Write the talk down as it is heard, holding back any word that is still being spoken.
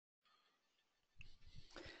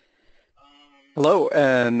Hello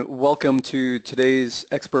and welcome to today's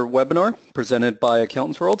expert webinar presented by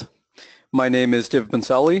Accountants World. My name is Div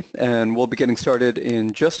Bensali and we'll be getting started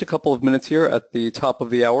in just a couple of minutes here at the top of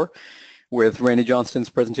the hour with Randy Johnston's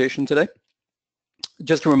presentation today.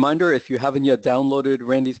 Just a reminder, if you haven't yet downloaded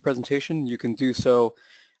Randy's presentation, you can do so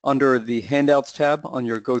under the Handouts tab on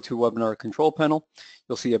your GoToWebinar control panel.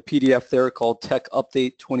 You'll see a PDF there called Tech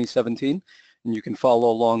Update 2017, and you can follow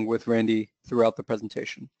along with Randy throughout the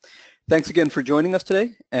presentation. Thanks again for joining us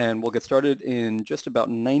today, and we'll get started in just about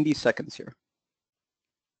 90 seconds here.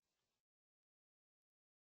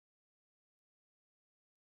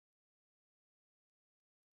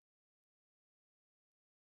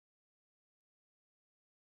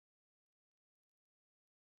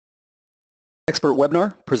 Expert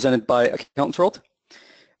webinar presented by Accountants World.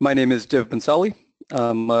 My name is Div Bensali.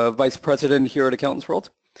 I'm a Vice President here at Accountants World.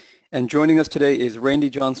 And joining us today is Randy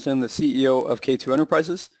Johnston, the CEO of K2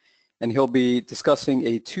 Enterprises, and he'll be discussing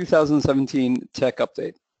a 2017 tech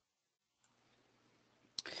update.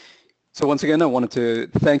 So once again, I wanted to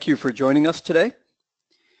thank you for joining us today.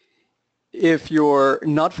 If you're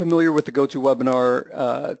not familiar with the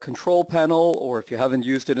GoToWebinar control panel, or if you haven't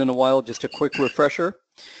used it in a while, just a quick refresher.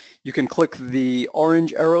 You can click the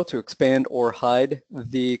orange arrow to expand or hide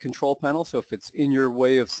the control panel. So if it's in your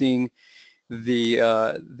way of seeing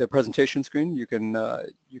the presentation screen, you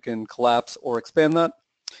can collapse or expand that.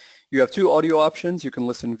 You have two audio options. You can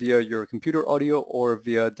listen via your computer audio or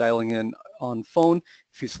via dialing in on phone.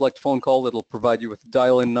 If you select phone call, it'll provide you with a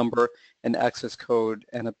dial-in number, an access code,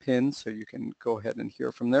 and a PIN, so you can go ahead and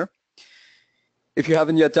hear from there. If you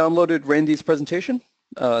haven't yet downloaded Randy's presentation,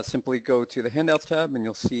 simply go to the Handouts tab and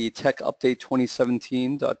you'll see Tech Update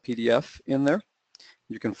 2017.pdf in there.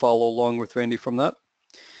 You can follow along with Randy from that.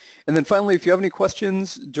 And then finally, if you have any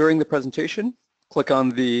questions during the presentation, click on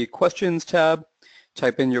the Questions tab,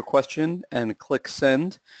 type in your question, and click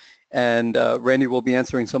Send. And Randy will be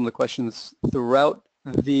answering some of the questions throughout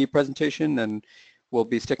the presentation, and we'll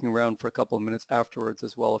be sticking around for a couple of minutes afterwards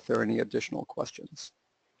as well if there are any additional questions.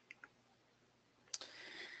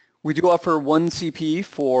 We do offer one CPE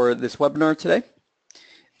for this webinar today.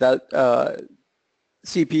 That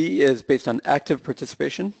CPE is based on active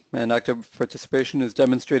participation, and active participation is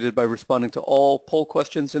demonstrated by responding to all poll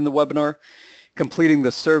questions in the webinar, completing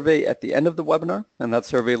the survey at the end of the webinar, and that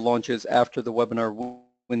survey launches after the webinar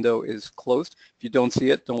window is closed. If you don't see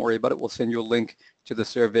it, don't worry about it. We'll send you a link to the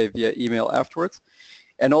survey via email afterwards.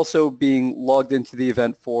 And also being logged into the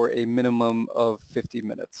event for a minimum of 50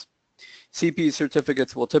 minutes. CPE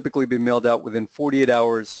certificates will typically be mailed out within 48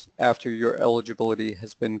 hours after your eligibility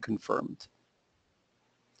has been confirmed.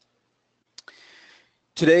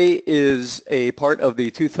 Today is a part of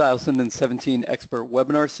the 2017 Expert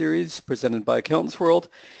Webinar Series presented by Accountants World.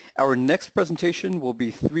 Our next presentation will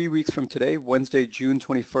be 3 weeks from today, Wednesday, June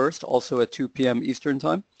 21st, also at 2 p.m. Eastern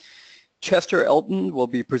Time. Chester Elton will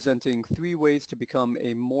be presenting 3 ways to become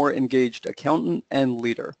a more engaged accountant and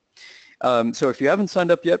leader. So if you haven't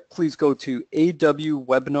signed up yet, please go to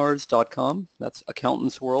awwebinars.com. That's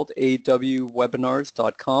Accountants World,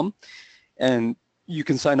 awwebinars.com. And you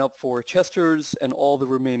can sign up for Chester's and all the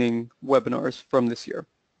remaining webinars from this year.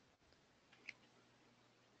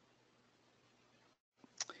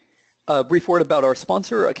 A brief word about our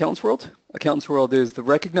sponsor, Accountants World. Accountants World is the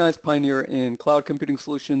recognized pioneer in cloud computing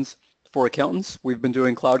solutions for accountants. We've been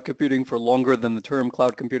doing cloud computing for longer than the term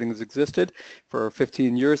cloud computing has existed, for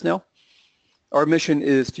 15 years now. Our mission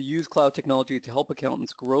is to use cloud technology to help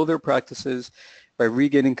accountants grow their practices by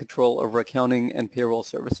regaining control over accounting and payroll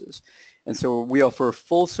services. And so we offer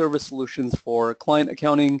full service solutions for client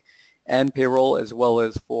accounting and payroll, as well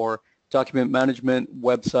as for document management,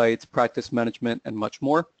 websites, practice management, and much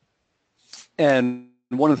more. And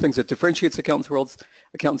one of the things that differentiates Accountants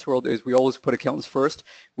World is we always put accountants first.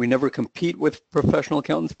 We never compete with professional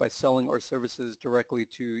accountants by selling our services directly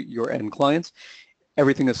to your end clients.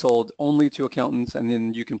 Everything is sold only to accountants, and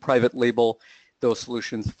then you can private label those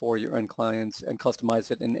solutions for your end clients and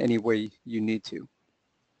customize it in any way you need to.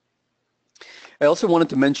 I also wanted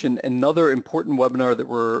to mention another important webinar that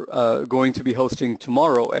we're going to be hosting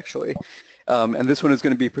tomorrow, actually. And this one is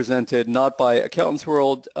going to be presented not by Accountants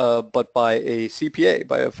World, but by a CPA,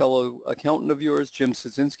 by a fellow accountant of yours, Jim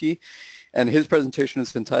Szynski. And his presentation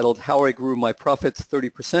is entitled, How I Grew My Profits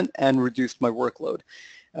 30% and Reduced My Workload.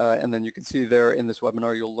 And then you can see there in this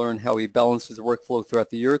webinar, you'll learn how he balances the workflow throughout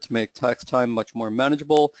the year to make tax time much more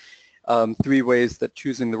manageable. 3 ways that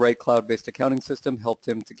choosing the right cloud-based accounting system helped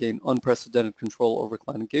him to gain unprecedented control over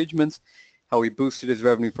client engagements, how he boosted his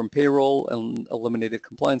revenue from payroll and eliminated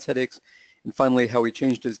compliance headaches, and finally how he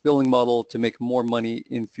changed his billing model to make more money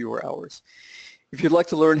in fewer hours. If you'd like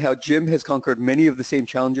to learn how Jim has conquered many of the same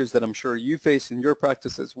challenges that I'm sure you face in your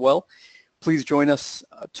practice as well, please join us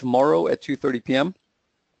tomorrow at 2:30 p.m.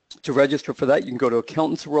 To register for that, you can go to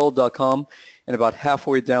accountantsworld.com, and about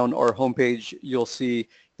halfway down our homepage, you'll see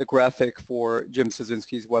the graphic for Jim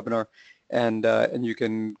Szynski's webinar, and you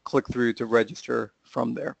can click through to register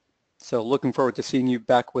from there. So looking forward to seeing you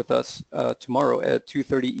back with us tomorrow at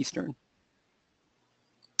 2:30 Eastern.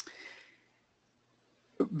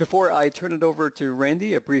 Before I turn it over to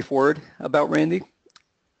Randy, a brief word about Randy.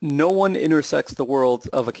 No one intersects the worlds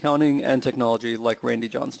of accounting and technology like Randy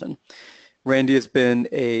Johnston. Randy has been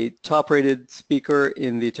a top-rated speaker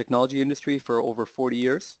in the technology industry for over 40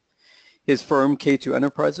 years. His firm, K2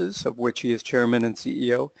 Enterprises, of which he is chairman and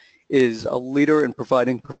CEO, is a leader in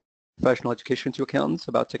providing professional education to accountants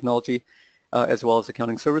about technology as well as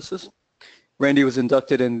accounting services. Randy was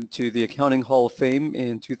inducted into the Accounting Hall of Fame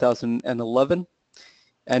in 2011,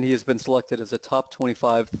 and he has been selected as a top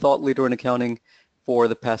 25 thought leader in accounting for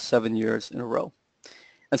the past 7 years in a row.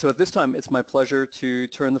 And so at this time, it's my pleasure to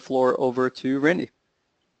turn the floor over to Randy.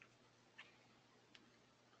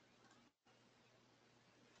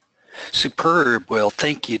 Superb. Well,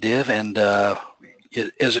 thank you, Div. And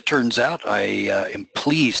as it turns out, I am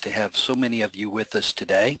pleased to have so many of you with us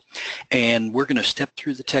today. And we're going to step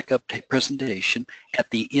through the tech update presentation. At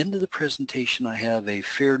the end of the presentation, I have a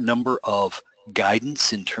fair number of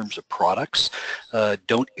guidance in terms of products.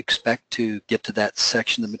 Don't expect to get to that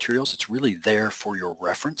section of the materials. It's really there for your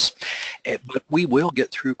reference. But we will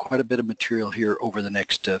get through quite a bit of material here over the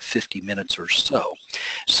next 50 minutes or so.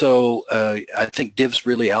 So I think Div's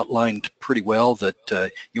really outlined pretty well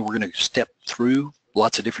that we're going to step through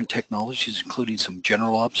lots of different technologies, including some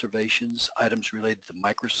general observations, items related to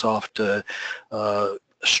Microsoft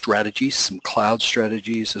strategies, some cloud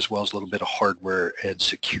strategies, as well as a little bit of hardware and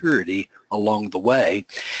security along the way.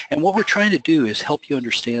 And what we're trying to do is help you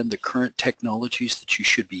understand the current technologies that you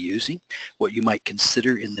should be using, what you might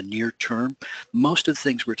consider in the near term. Most of the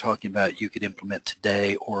things we're talking about you could implement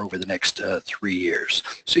today or over the next 3 years.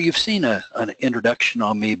 So you've seen an introduction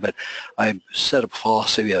on me, but I set a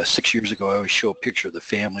philosophy 6 years ago. I always show a picture of the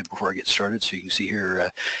family before I get started. So you can see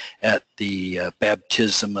here at the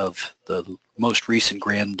baptism of the most recent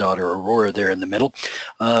granddaughter, Aurora, there in the middle.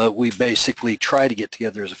 We basically try to get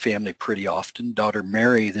together as a family pretty often. Daughter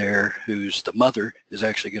Mary there, who's the mother, is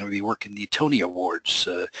actually going to be working the Tony Awards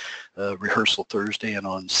rehearsal Thursday and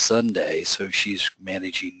on Sunday. So she's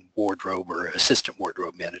managing wardrobe or assistant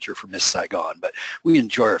wardrobe manager for Miss Saigon. But we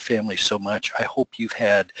enjoy our family so much. I hope you've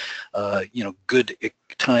had, good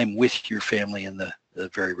time with your family in the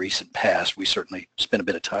very recent past. We certainly spent a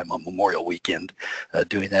bit of time on Memorial Weekend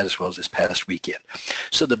doing that, as well as this past weekend.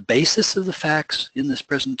 So the basis of the facts in this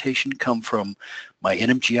presentation come from my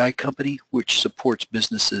NMGI company, which supports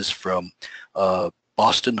businesses from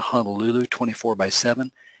Boston, Honolulu, 24/7,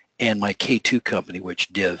 and my K2 company, which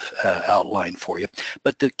Div outlined for you.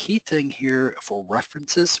 But the key thing here for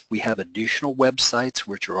references, we have additional websites,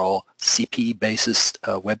 which are all CPE-based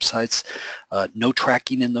websites. No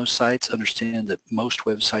tracking in those sites. Understand that most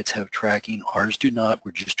websites have tracking. Ours do not.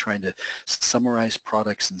 We're just trying to summarize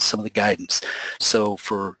products and some of the guidance. So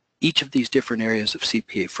for each of these different areas of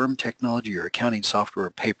CPA firm technology or accounting software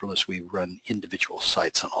or paperless, we run individual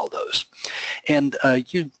sites on all those. And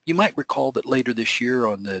you might recall that later this year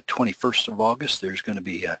on the 21st of August, there's going to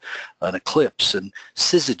be an eclipse, and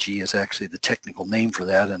syzygy is actually the technical name for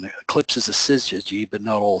that. And an eclipse is a syzygy, but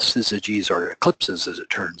not all syzygies are eclipses, as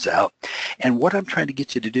it turns out. And what I'm trying to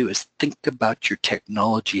get you to do is think about your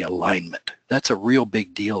technology alignment. That's a real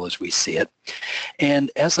big deal as we see it.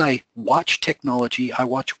 And as I watch technology, I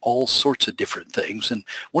watch all sorts of different things. And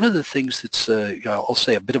one of the things that's, I'll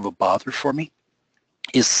say, a bit of a bother for me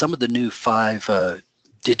is some of the new 5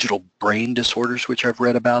 digital brain disorders which I've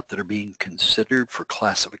read about that are being considered for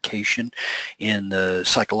classification in the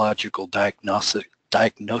psychological diagnostics,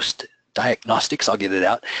 I'll get it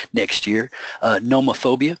out, next year.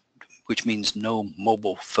 Nomophobia, which means no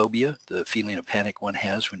mobile phobia, the feeling of panic one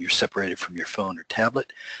has when you're separated from your phone or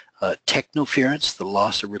tablet. Technoference, the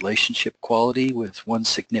loss of relationship quality with one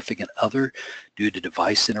significant other due to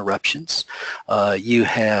device interruptions. You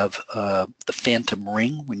have the phantom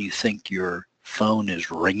ring when you think your phone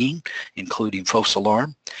is ringing, including false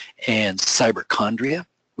alarm, and cyberchondria,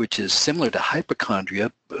 which is similar to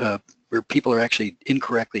hypochondria, where people are actually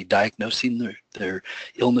incorrectly diagnosing their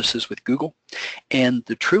illnesses with Google, and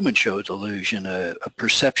the Truman Show delusion, a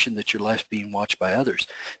perception that your life's being watched by others.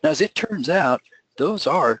 Now, as it turns out, those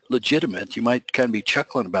are legitimate. You might kind of be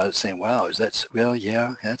chuckling about it, saying, wow, well,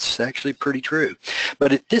 yeah, that's actually pretty true.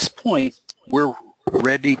 But at this point, we're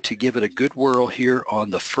ready to give it a good whirl here on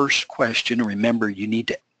the first question. Remember, you need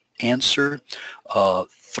to answer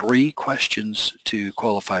 3 questions to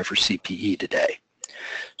qualify for CPE today.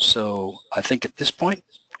 So I think at this point,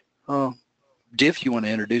 Div, you want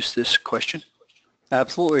to introduce this question?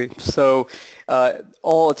 Absolutely. So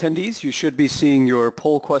all attendees, you should be seeing your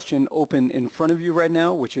poll question open in front of you right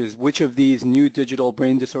now, which is which of these new digital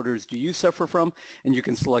brain disorders do you suffer from? And you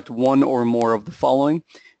can select one or more of the following: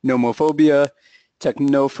 nomophobia,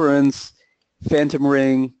 technoference, phantom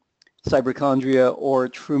ring, cyberchondria, or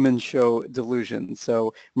Truman Show delusion.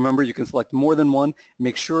 So remember, you can select more than one.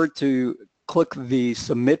 Make sure to click the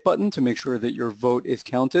submit button to make sure that your vote is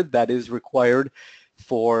counted. That is required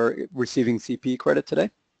for receiving CP credit today.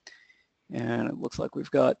 And it looks like we've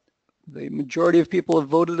got the majority of people have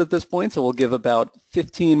voted at this point, so we'll give about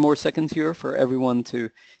 15 more seconds here for everyone to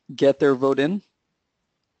get their vote in. And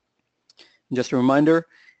just a reminder,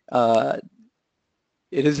 it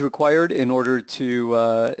is required in order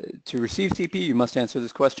to receive CP. You must answer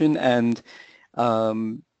this question, and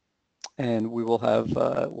we will have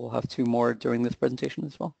we'll have 2 more during this presentation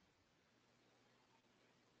as well.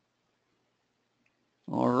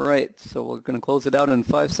 All right, so we're going to close it out in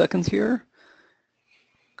 5 seconds here.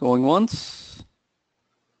 Going once,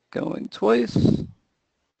 going twice.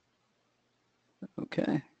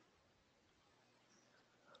 Okay.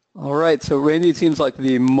 All right, so Randy, it seems like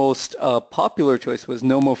the most popular choice was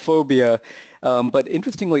nomophobia, but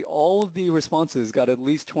interestingly, all of the responses got at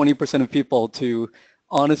least 20% of people to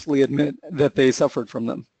honestly admit that they suffered from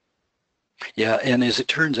them. Yeah, and as it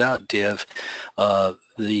turns out, Div,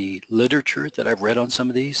 the literature that I've read on some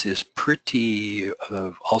of these is pretty,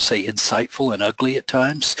 I'll say, insightful and ugly at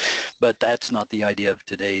times, but that's not the idea of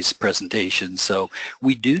today's presentation. So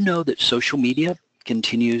we do know that social media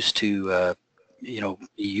continues to be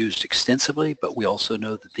used extensively, but we also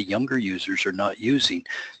know that the younger users are not using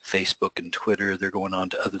Facebook and Twitter. They're going on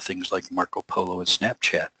to other things like Marco Polo and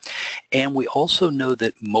Snapchat. And we also know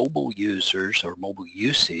that mobile users or mobile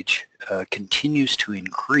usage continues to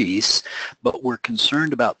increase, but we're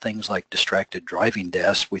concerned about things like distracted driving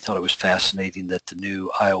desks. We thought it was fascinating that the new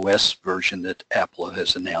iOS version that Apple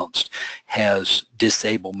has announced has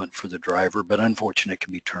disablement for the driver, but unfortunately it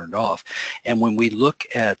can be turned off. And when we look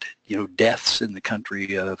at deaths in the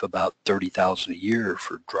country of about 30,000 a year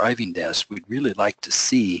for driving deaths, we'd really like to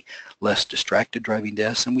see less distracted driving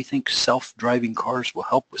deaths, and we think self-driving cars will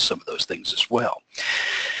help with some of those things as well.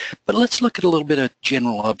 But let's look at a little bit of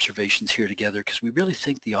general observations here together, because we really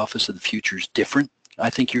think the Office of the Future is different. I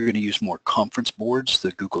think you're going to use more conference boards.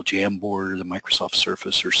 The Google Jamboard, the Microsoft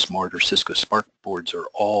Surface or Smart or Cisco Spark boards are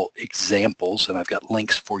all examples, and I've got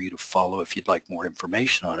links for you to follow if you'd like more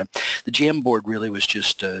information on it. The Jamboard really was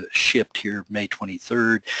just shipped here May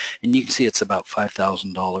 23rd, and you can see it's about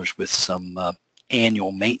 $5,000 with some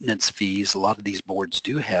annual maintenance fees. A lot of these boards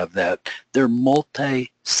do have that. They're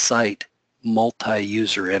multi-site,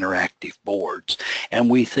 multi-user interactive boards, and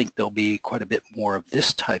we think there'll be quite a bit more of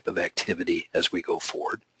this type of activity as we go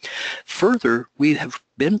forward. Further, we have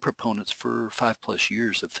been proponents for 5+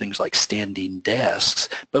 years of things like standing desks,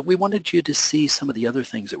 but we wanted you to see some of the other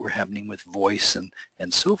things that were happening with voice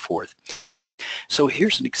and so forth. So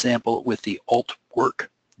here's an example with the Alt Work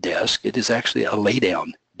desk. It is actually a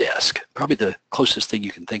lay-down desk, probably the closest thing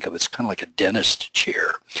you can think of. It's kind of like a dentist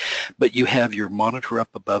chair, but you have your monitor up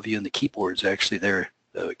above you and the keyboard's actually there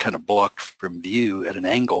kind of blocked from view at an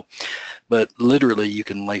angle, but literally you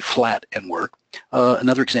can lay flat and work.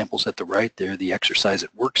 Another example is at the right there, the exercise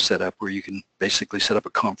at work setup, where you can basically set up a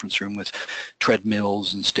conference room with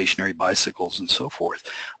treadmills and stationary bicycles and so forth.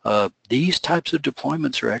 These types of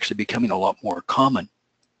deployments are actually becoming a lot more common.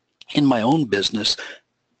 In my own business,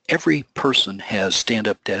 every person has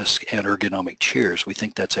stand-up desks and ergonomic chairs. We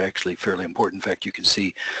think that's actually fairly important. In fact, you can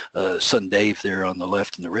see son Dave there on the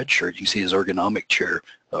left in the red shirt. You can see his ergonomic chair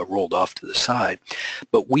rolled off to the side.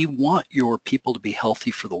 But we want your people to be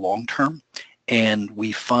healthy for the long term, and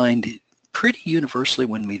we find pretty universally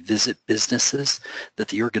when we visit businesses that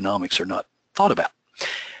the ergonomics are not thought about.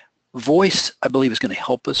 Voice, I believe, is going to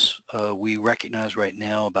help us. We recognize right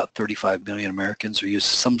now about 35 million Americans are using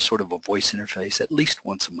some sort of a voice interface at least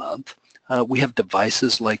once a month. We have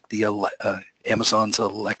devices like the Amazon's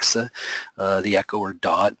Alexa, the Echo or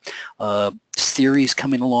Dot. Siri's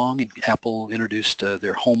coming along, and Apple introduced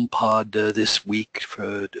their HomePod this week,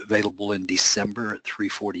 available in December at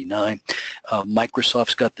 $349.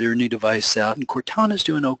 Microsoft's got their new device out, and Cortana's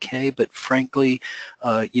doing okay, but frankly,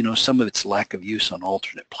 some of its lack of use on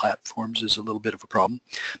alternate platforms is a little bit of a problem.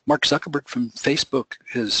 Mark Zuckerberg from Facebook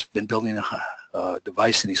has been building a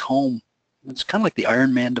device in his home It's kind of like the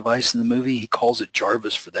Iron Man device in the movie. He calls it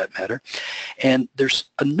Jarvis for that matter. And there's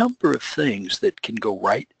a number of things that can go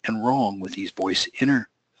right and wrong with these voice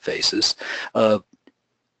interfaces.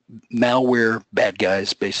 Malware bad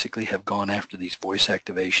guys basically have gone after these voice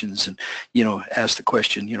activations and, asked the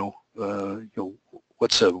question,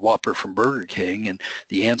 what's a Whopper from Burger King? And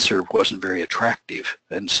the answer wasn't very attractive.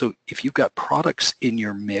 And so if you've got products in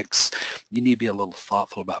your mix, you need to be a little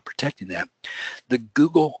thoughtful about protecting that. The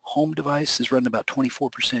Google Home device is running about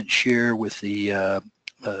 24% share, with the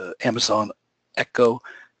Amazon Echo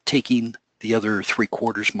taking the other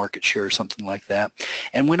 3/4 market share or something like that.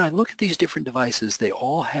 And when I look at these different devices, they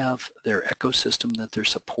all have their ecosystem that they're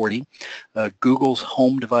supporting. Google's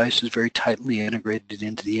Home device is very tightly integrated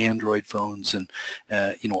into the Android phones and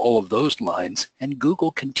all of those lines. And Google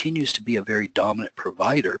continues to be a very dominant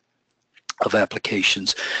provider of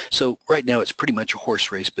applications. So right now it's pretty much a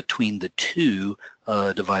horse race between the two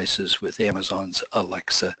devices, with Amazon's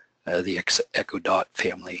Alexa, the Echo Dot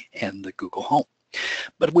family, and the Google Home.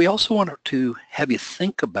 But we also want to have you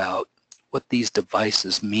think about what these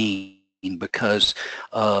devices mean, because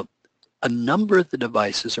a number of the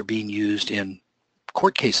devices are being used in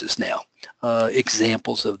court cases now.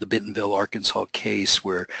 Examples of the Bentonville, Arkansas case,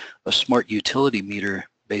 where a smart utility meter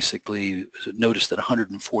basically noticed that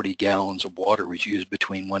 140 gallons of water was used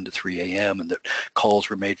between 1 to 3 a.m. and that calls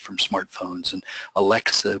were made from smartphones, and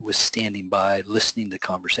Alexa was standing by listening to the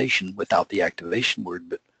conversation without the activation word,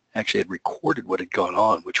 but actually had recorded what had gone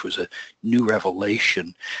on, which was a new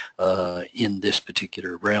revelation in this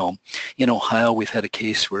particular realm. In Ohio, we've had a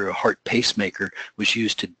case where a heart pacemaker was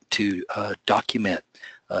used to document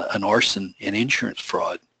an arson and insurance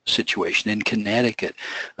fraud situation. In Connecticut,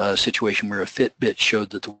 a situation where a Fitbit showed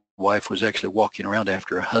that the wife was actually walking around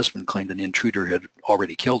after her husband claimed an intruder had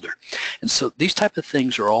already killed her. And so these type of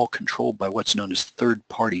things are all controlled by what's known as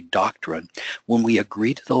third-party doctrine. When we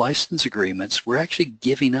agree to the license agreements, we're actually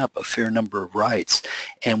giving up a fair number of rights,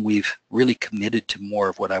 and we've really committed to more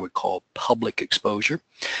of what I would call public exposure.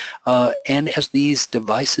 And as these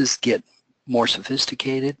devices get more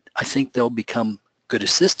sophisticated, I think they'll become good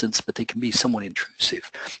assistants, but they can be somewhat intrusive.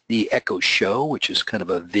 The Echo Show, which is kind of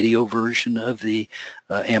a video version of the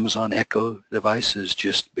Amazon Echo device, has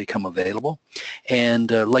just become available. And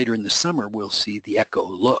later in the summer, we'll see the Echo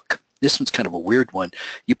Look. This one's kind of a weird one.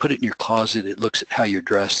 You put it in your closet, it looks at how you're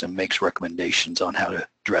dressed and makes recommendations on how to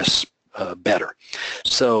dress better.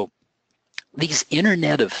 So these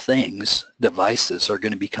Internet of Things devices are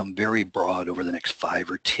going to become very broad over the next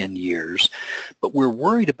 5 or 10 years, but we're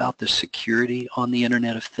worried about the security on the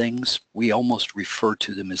Internet of Things. We almost refer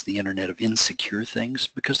to them as the Internet of Insecure Things,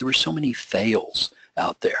 because there were so many fails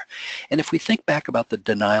out there. And if we think back about the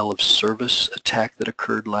denial of service attack that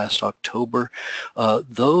occurred last October,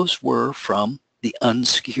 those were from the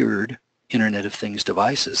unsecured Internet of Things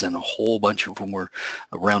devices, and a whole bunch of them were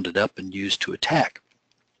rounded up and used to attack.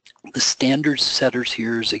 The standard setters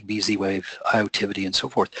here, Zigbee, Z-Wave, IoTivity, and so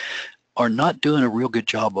forth, are not doing a real good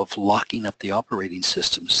job of locking up the operating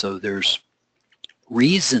system. So there's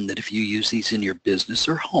reason that if you use these in your business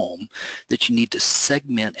or home, that you need to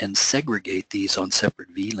segment and segregate these on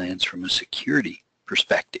separate VLANs from a security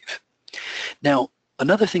perspective. Now,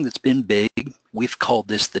 another thing that's been big, we've called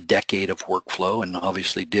this the decade of workflow, and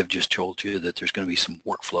obviously Div just told you that there's going to be some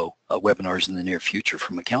workflow webinars in the near future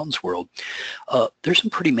from Accountants World. There's some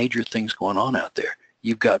pretty major things going on out there.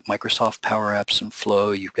 You've got Microsoft Power Apps and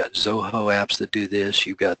Flow, you've got Zoho apps that do this,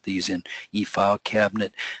 you've got these in eFile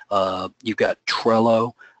Cabinet, you've got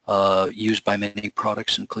Trello, used by many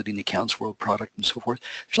products, including the Accountants World product and so forth.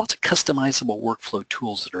 There's lots of customizable workflow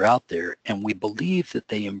tools that are out there, and we believe that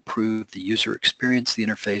they improve the user experience, the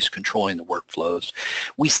interface, controlling the workflows.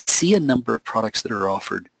 We see a number of products that are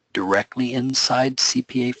offered directly inside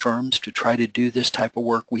CPA firms to try to do this type of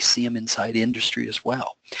work. We see them inside industry as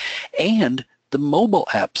well. And the mobile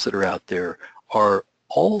apps that are out there are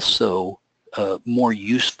also more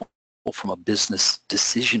useful from a business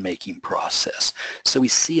decision-making process. So we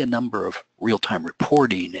see a number of real-time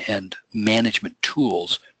reporting and management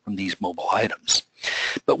tools from these mobile items.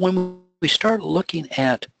 But when we start looking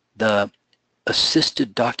at the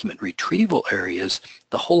assisted document retrieval areas,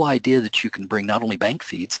 the whole idea that you can bring not only bank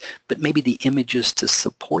feeds, but maybe the images to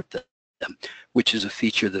support them, which is a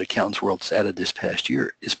feature that Accountants World's added this past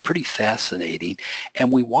year, is pretty fascinating.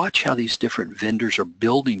 And we watch how these different vendors are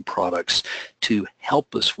building products to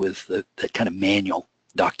help us with that kind of manual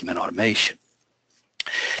document automation.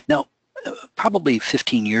 Now, probably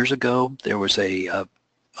 15 years ago, there was a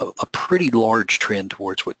a pretty large trend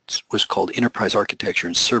towards what was called enterprise architecture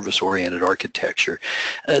and service-oriented architecture.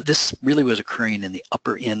 This really was occurring in the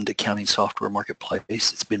upper end accounting software marketplace.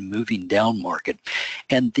 It's been moving down market.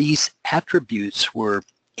 And these attributes were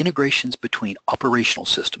integrations between operational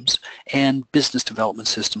systems and business development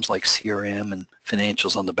systems like CRM and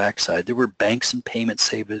financials on the backside. There were banks and payment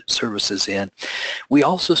services in. We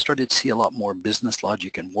also started to see a lot more business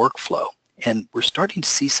logic and workflow. And we're starting to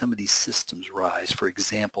see some of these systems rise. For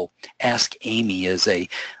example, Ask Amy is a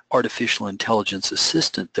artificial intelligence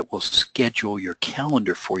assistant that will schedule your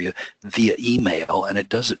calendar for you via email, and it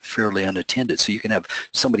does it fairly unattended. So you can have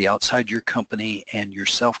somebody outside your company and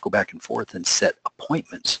yourself go back and forth and set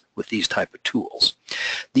appointments with these type of tools.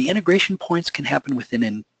 The integration points can happen within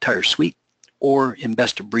an entire suite, or in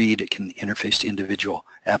best of breed, it can interface to individual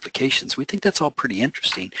applications. We think that's all pretty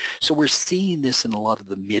interesting. So we're seeing this in a lot of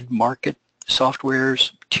the mid-market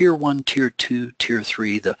softwares, tier 1, tier 2, tier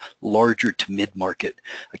 3, the larger to mid-market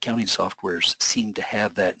accounting softwares seem to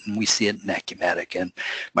have that, and we see it in Acumatic and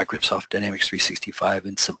Microsoft Dynamics 365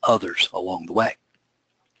 and some others along the way.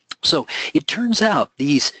 So it turns out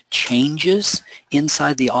these changes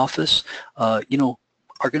inside the office, are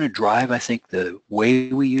going to drive, I think, the way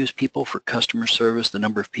we use people for customer service, the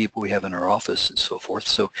number of people we have in our office, and so forth.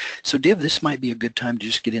 So Div, this might be a good time to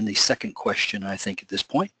just get in the second question, I think, at this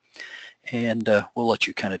point, and we'll let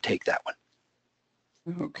you kind of take that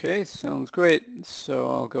one. Okay, sounds great. So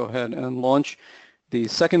I'll go ahead and launch the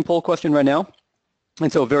second poll question right now.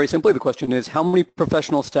 And so very simply, the question is, how many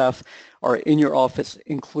professional staff are in your office,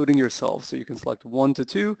 including yourself? So you can select 1 to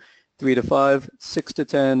 2, 3 to 5, 6 to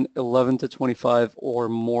 10, 11 to 25, or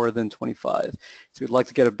more than 25. So we'd like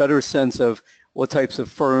to get a better sense of what types of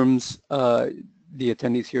firms the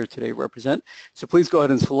attendees here today represent. So please go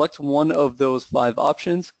ahead and select one of those 5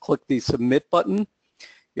 options. Click the submit button.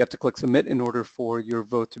 You have to click submit in order for your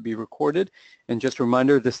vote to be recorded. And just a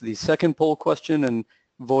reminder, this is the second poll question, and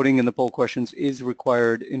voting in the poll questions is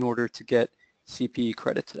required in order to get CPE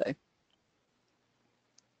credit today.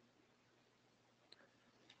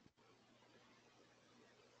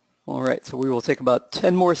 All right, so we will take about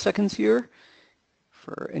 10 more seconds here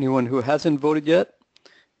for anyone who hasn't voted yet.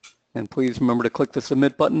 And please remember to click the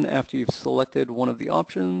submit button after you've selected one of the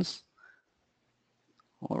options.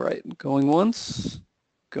 All right, going once,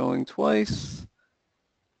 going twice.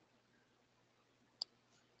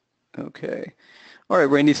 Okay. All right,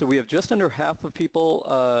 Randy, so we have just under half of people,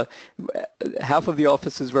 half of the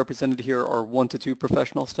offices represented here are 1 to 2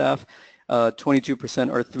 professional staff,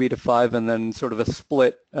 22% are 3 to 5, and then sort of a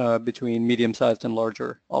split between medium-sized and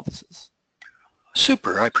larger offices.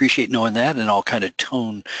 Super, I appreciate knowing that, and I'll kind of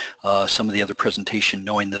tone some of the other presentation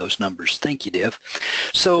knowing those numbers. Thank you, Div.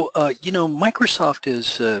 So, Microsoft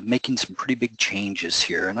is making some pretty big changes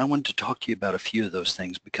here, and I wanted to talk to you about a few of those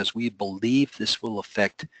things because we believe this will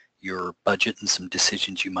affect your budget and some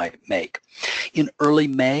decisions you might make. In early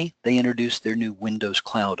May, they introduced their new Windows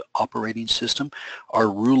Cloud operating system.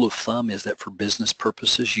 Our rule of thumb is that for business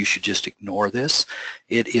purposes, you should just ignore this.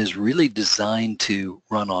 It is really designed to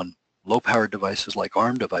run on low-powered devices like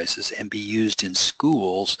ARM devices and be used in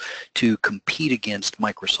schools to compete against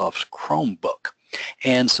Microsoft's Chromebook.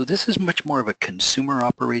 And so this is much more of a consumer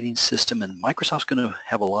operating system, and Microsoft's going to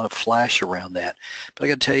have a lot of flash around that. But I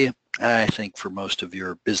got to tell you, I think for most of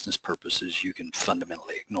your business purposes, you can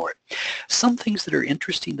fundamentally ignore it. Some things that are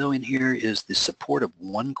interesting, though, in here is the support of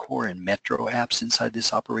OneCore and Metro apps inside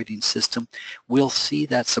this operating system. We'll see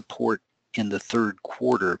that support in the third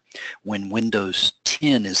quarter when Windows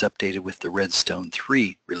 10 is updated with the Redstone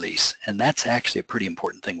 3 release, and that's actually a pretty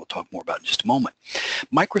important thing we'll talk more about in just a moment.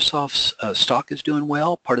 Microsoft's stock is doing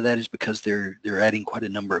well. Part of that is because they're adding quite a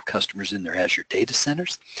number of customers in their Azure data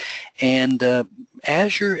centers, and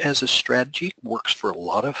Azure as a strategy works for a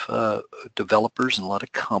lot of developers and a lot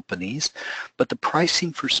of companies, but the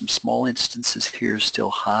pricing for some small instances here is still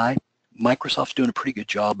high. Microsoft's doing a pretty good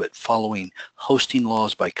job at following hosting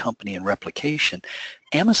laws by company and replication.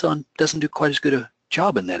 Amazon doesn't do quite as good a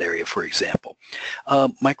job in that area, for example.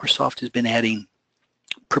 Microsoft has been adding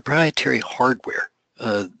proprietary hardware.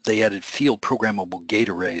 They added field programmable gate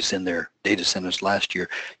arrays in their data centers last year,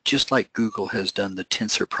 just like Google has done the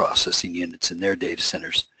tensor processing units in their data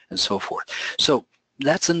centers and so forth. So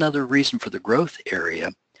that's another reason for the growth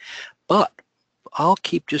area. But I'll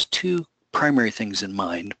keep just 2 primary things in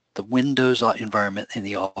mind: the Windows environment and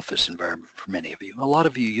the Office environment for many of you. A lot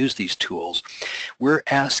of you use these tools. We're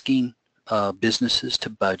asking businesses to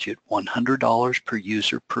budget $100 per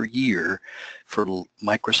user per year for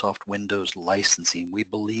Microsoft Windows licensing. We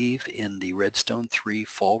believe in the Redstone 3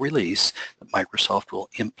 fall release that Microsoft will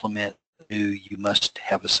implement you must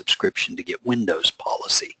have a subscription to get Windows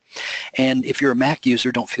policy. And if you're a Mac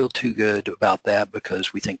user, don't feel too good about that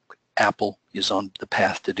because we think Apple is on the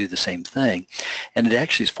path to do the same thing. And it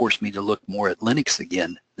actually has forced me to look more at Linux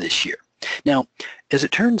again this year. Now, as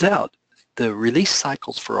it turns out, the release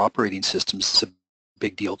cycles for operating systems is a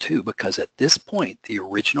big deal too, because at this point, the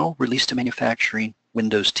original release to manufacturing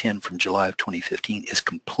Windows 10 from July of 2015 is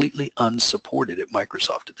completely unsupported at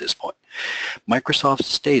Microsoft at this point. Microsoft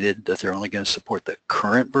stated that they're only going to support the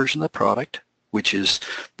current version of the product, which is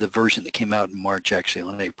the version that came out in March, actually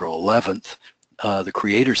on April 11th, the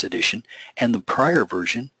Creators Edition, and the prior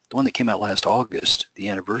version, the one that came out last August, the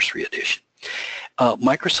Anniversary Edition.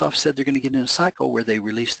 Microsoft said they're going to get in a cycle where they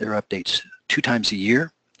release their updates 2 times a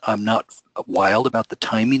year. I'm not wild about the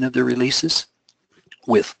timing of their releases,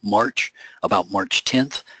 with about March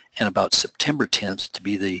 10th and about September 10th to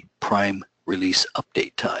be the prime release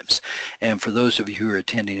update times. And for those of you who are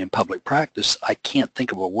attending in public practice, I can't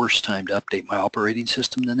think of a worse time to update my operating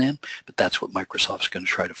system than then, but that's what Microsoft's going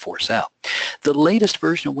to try to force out. The latest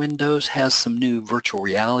version of Windows has some new virtual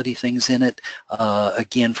reality things in it.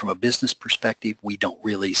 Again, from a business perspective, we don't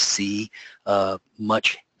really see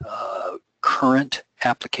much current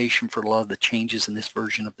application for a lot of the changes in this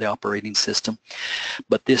version of the operating system.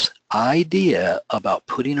 But this idea about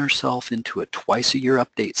putting ourselves into a twice-a-year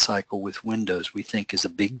update cycle with Windows we think is a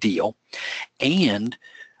big deal. And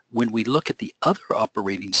when we look at the other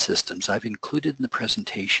operating systems, I've included in the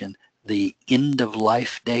presentation the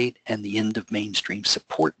end-of-life date and the end-of-mainstream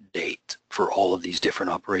support date for all of these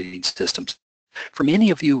different operating systems. For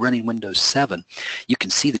many of you running Windows 7, you can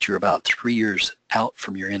see that you're about 3 years out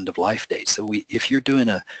from your end-of-life date. So if you're doing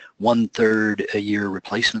a 1/3 a year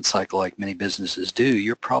replacement cycle like many businesses do,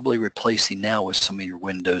 you're probably replacing now with some of your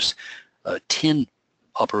Windows 10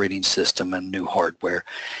 operating system and new hardware.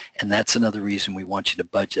 And that's another reason we want you to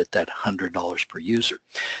budget that $100 per user.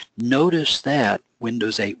 Notice that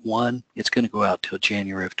Windows 8.1, it's going to go out till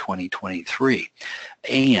January of 2023.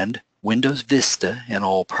 And Windows Vista and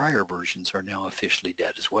all prior versions are now officially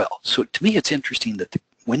dead as well. So to me, it's interesting that the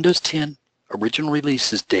Windows 10 original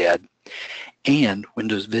release is dead and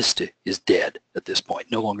Windows Vista is dead at this point,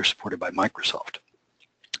 no longer supported by Microsoft.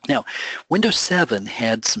 Now, Windows 7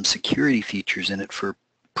 had some security features in it for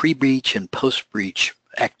pre-breach and post-breach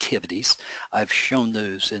activities. I've shown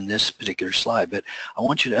those in this particular slide, but I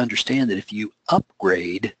want you to understand that if you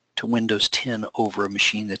upgrade to Windows 10 over a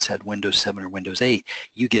machine that's had Windows 7 or Windows 8,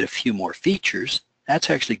 you get a few more features. That's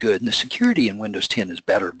actually good, and the security in Windows 10 is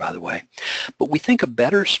better, by the way. But we think a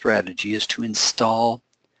better strategy is to install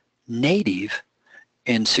native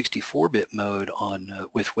in 64-bit mode on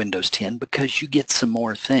with Windows 10 because you get some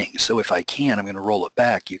more things. So if I can, I'm going to roll it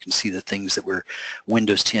back. You can see the things that were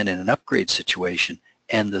Windows 10 in an upgrade situation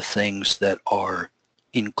and the things that are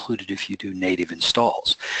included if you do native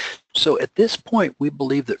installs. So at this point, we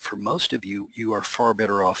believe that for most of you, you are far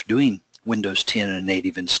better off doing Windows 10 in a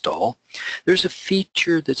native install. There's a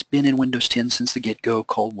feature that's been in Windows 10 since the get-go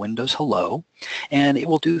called Windows Hello, and it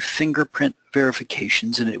will do fingerprint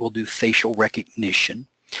verifications and it will do facial recognition,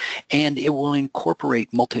 and it will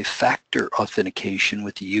incorporate multi-factor authentication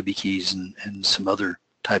with the YubiKeys and some other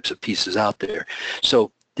types of pieces out there.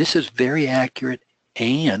 So this is very accurate.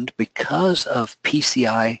 And because of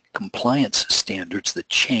PCI compliance standards that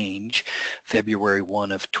change February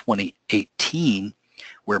 1 of 2018,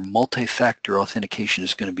 where multi-factor authentication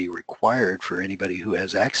is going to be required for anybody who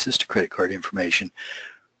has access to credit card information,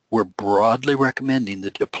 we're broadly recommending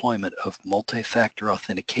the deployment of multi-factor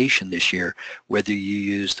authentication this year, whether you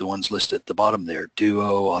use the ones listed at the bottom there,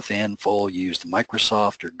 Duo, AuthEnFull, you use the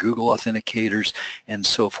Microsoft or Google authenticators, and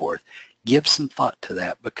so forth. Give some thought to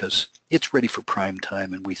that because it's ready for prime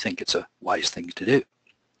time and we think it's a wise thing to do.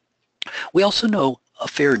 We also know a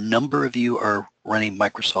fair number of you are running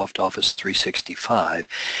Microsoft Office 365,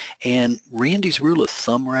 and Randy's rule of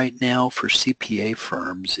thumb right now for CPA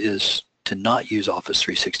firms is to not use Office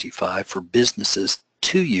 365, for businesses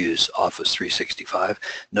to use Office 365.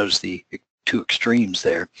 Notice the two extremes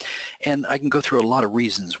there, and I can go through a lot of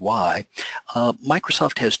reasons why.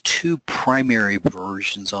 Microsoft has 2 primary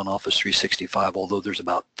versions on Office 365, although there's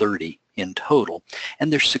about 30 in total,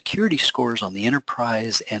 and there's security scores on the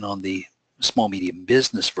enterprise and on the small medium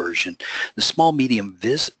business version. The small medium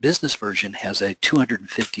business version has a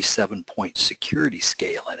 257-point security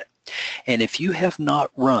scale in it, and if you have not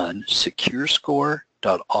run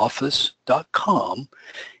securescore.office.com,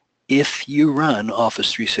 if you run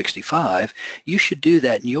Office 365, you should do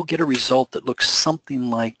that and you'll get a result that looks something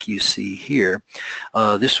like you see here.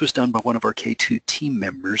 This was done by one of our K2 team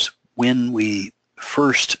members when we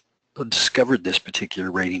first discovered this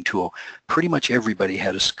particular rating tool, pretty much everybody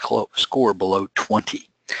had a score below 20.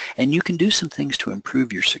 And you can do some things to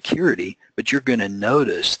improve your security, but you're going to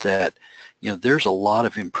notice that there's a lot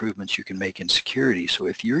of improvements you can make in security. So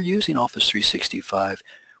if you're using Office 365,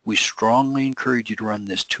 we strongly encourage you to run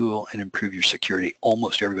this tool and improve your security.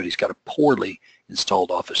 Almost everybody's got a poorly installed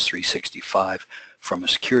Office 365 from a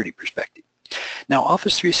security perspective. Now,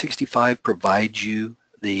 Office 365 provides you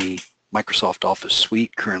the Microsoft Office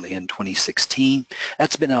Suite currently in 2016.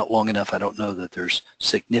 That's been out long enough. I don't know that there's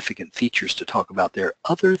significant features to talk about there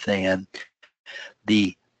other than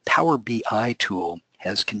the Power BI tool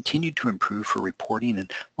has continued to improve for reporting,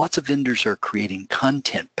 and lots of vendors are creating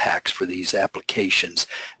content packs for these applications.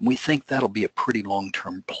 And we think that'll be a pretty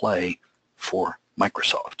long-term play for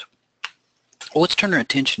Microsoft. Well, let's turn our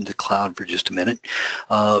attention to cloud for just a minute.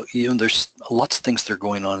 There's lots of things that are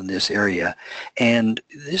going on in this area, and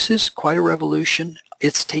this is quite a revolution.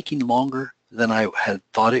 It's taking longer than I had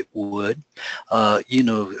thought it would.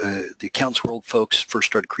 The Accounts World folks first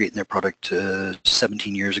started creating their product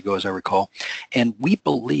 17 years ago, as I recall, and we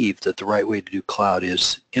believe that the right way to do cloud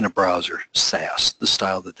is in a browser, SaaS, the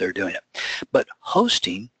style that they're doing it. But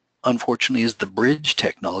hosting, unfortunately, is the bridge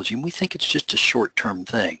technology, and we think it's just a short-term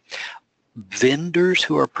thing. Vendors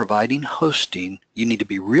who are providing hosting, you need to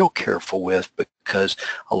be real careful with, because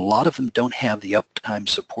a lot of them don't have the uptime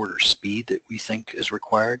support or speed that we think is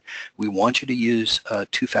required. We want you to use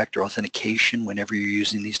two-factor authentication whenever you're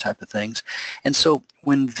using these type of things. And so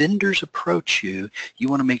when vendors approach you, you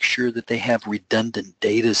want to make sure that they have redundant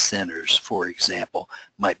data centers, for example,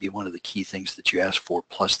 might be one of the key things that you ask for,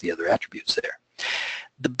 plus the other attributes there.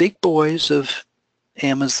 The big boys of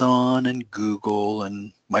Amazon and Google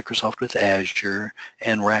and Microsoft with Azure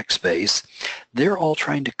and Rackspace, they're all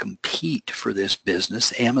trying to compete for this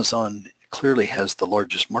business. Amazon clearly has the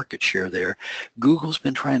largest market share there. Google's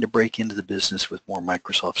been trying to break into the business with more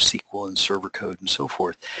Microsoft SQL and server code and so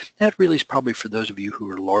forth. That really is probably for those of you who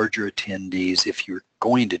are larger attendees if you're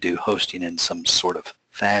going to do hosting in some sort of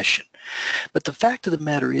fashion. But the fact of the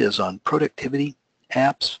matter is, on productivity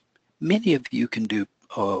apps, many of you can do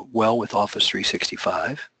well with Office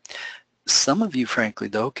 365. Some of you, frankly,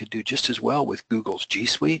 though, could do just as well with Google's G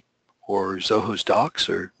Suite or Zoho's Docs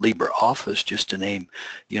or LibreOffice, just to name,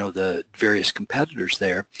 the various competitors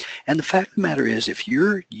there. And the fact of the matter is, if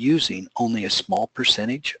you're using only a small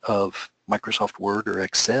percentage of Microsoft Word or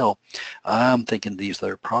Excel, I'm thinking these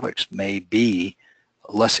other products may be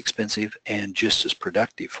less expensive and just as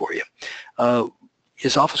productive for you.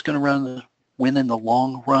 Is Office going to win in the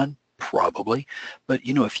long run? Probably, but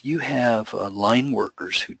if you have line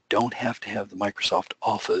workers who don't have to have the Microsoft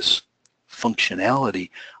Office functionality,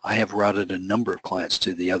 I have routed a number of clients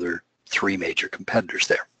to the other three major competitors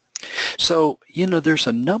there. So, there's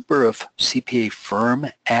a number of CPA firm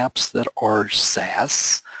apps that are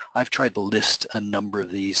SaaS. I've tried to list a number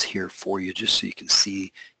of these here for you just so you can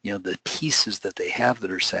see, the pieces that they have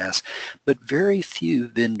that are SaaS, but very few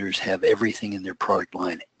vendors have everything in their product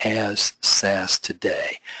line as SaaS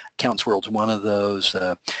today. Accounts World's one of those.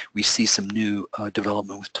 We see some new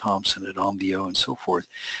development with Johnston at Omvio and so forth.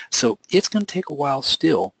 So it's going to take a while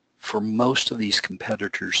still for most of these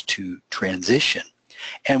competitors to transition.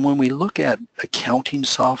 And when we look at accounting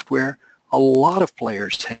software, a lot of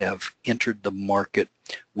players have entered the market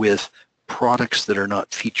with products that are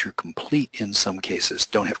not feature complete in some cases,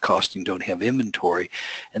 don't have costing, don't have inventory,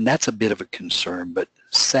 and that's a bit of a concern. But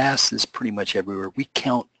SaaS is pretty much everywhere. We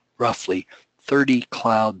count roughly 30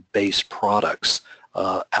 cloud-based products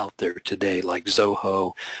out there today, like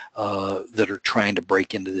Zoho, that are trying to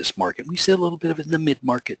break into this market. We see a little bit of it in the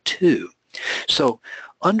mid-market too. So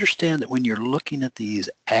understand that when you're looking at these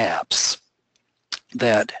apps,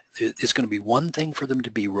 that it's going to be one thing for them to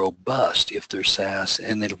be robust if they're SaaS,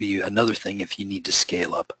 and it'll be another thing if you need to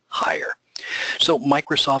scale up higher. So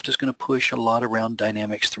Microsoft is going to push a lot around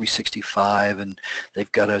Dynamics 365, and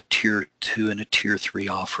they've got a Tier 2 and a Tier 3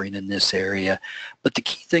 offering in this area. But the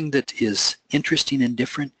key thing that is interesting and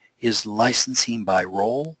different is licensing by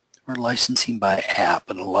role or licensing by app,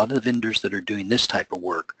 and a lot of the vendors that are doing this type of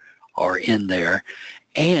work are in there.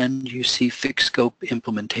 And you see fixed scope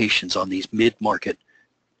implementations on these mid-market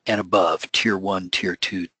and above, Tier 1, Tier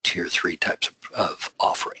 2, Tier 3 types of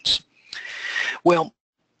offerings. Well,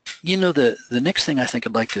 the next thing I think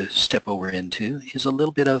I'd like to step over into is a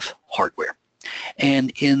little bit of hardware.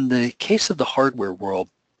 And in the case of the hardware world,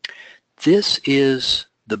 this is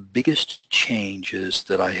the biggest changes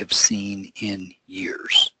that I have seen in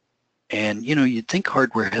years. And you'd think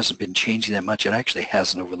hardware hasn't been changing that much. It actually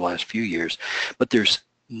hasn't over the last few years, but there's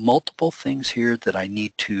multiple things here that I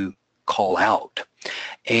need to call out.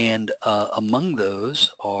 And among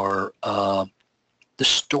those are the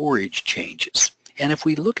storage changes. And if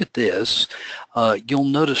we look at this, you'll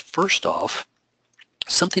notice first off,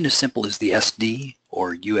 something as simple as the SD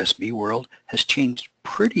or USB world has changed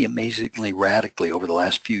pretty amazingly radically over the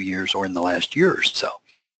last few years or in the last year or so.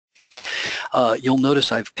 You'll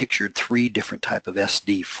notice I've pictured 3 different type of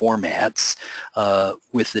SD formats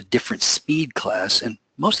with a different speed class, and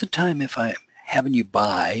most of the time if I'm having you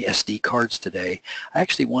buy SD cards today, I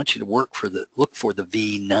actually want you to look for the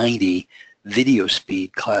V90 video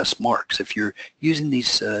speed class marks. If you're using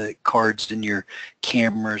these cards in your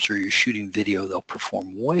cameras or you're shooting video, they'll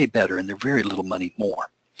perform way better and they're very little money more.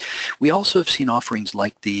 We also have seen offerings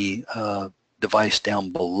like the device down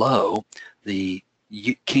below, the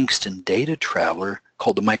Kingston Data Traveler,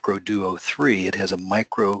 called the Micro Duo 3. It has a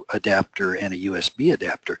micro adapter and a USB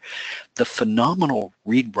adapter. The phenomenal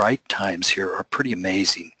read-write times here are pretty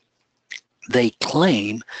amazing. They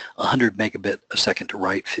claim 100 megabit a second to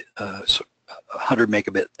write, 100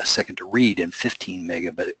 megabit a second to read, and 15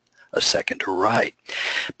 megabit a second to write.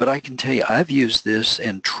 But I can tell you, I've used this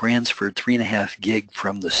and transferred 3.5 gig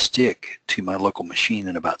from the stick to my local machine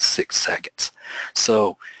in about 6 seconds.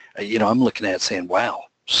 So, you know, I'm looking at it saying, wow,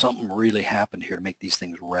 something really happened here to make these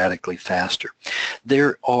things radically faster.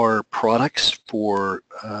 There are products for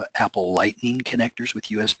Apple Lightning connectors with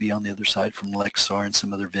USB on the other side from Lexar and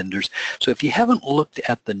some other vendors. So if you haven't looked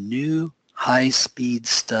at the new high-speed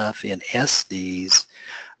stuff in SDs,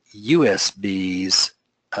 USBs,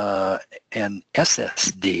 and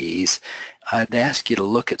SSDs, I'd ask you to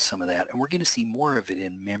look at some of that. And we're going to see more of it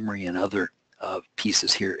in memory and other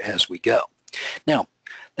pieces here as we go. Now,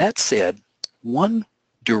 that said, one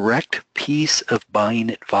direct piece of buying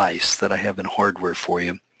advice that I have in hardware for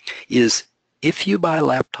you is if you buy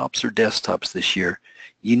laptops or desktops this year,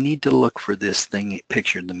 you need to look for this thing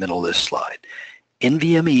pictured in the middle of this slide.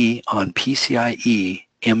 NVMe on PCIe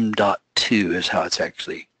M.2 is how it's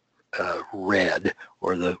actually read,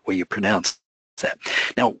 or the way you pronounce that.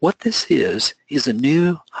 Now, what this is a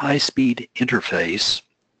new high-speed interface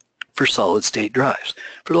for solid-state drives.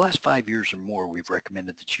 For the last 5 years or more, we've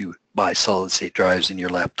recommended that you buy solid-state drives in your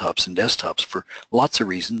laptops and desktops for lots of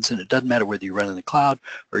reasons, and it doesn't matter whether you run in the cloud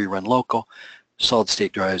or you run local,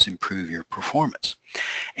 solid-state drives improve your performance.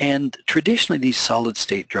 And traditionally, these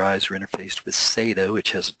solid-state drives are interfaced with SATA,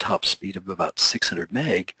 which has a top speed of about 600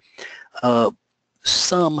 meg.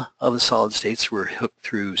 Some of the solid states were hooked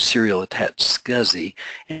through serial attached SCSI,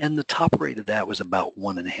 and the top rate of that was about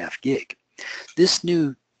 1.5 gig. This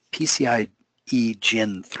new PCIe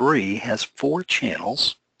Gen 3 has 4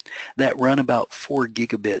 channels that run about 4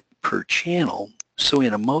 gigabit per channel. So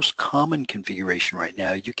in a most common configuration right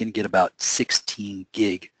now, you can get about 16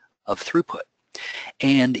 gig of throughput.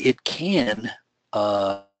 And it can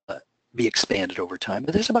be expanded over time,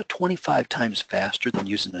 but it's about 25 times faster than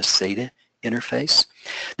using a SATA interface.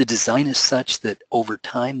 The design is such that over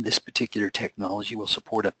time, this particular technology will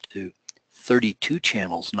support up to 32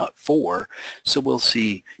 channels, not 4. So we'll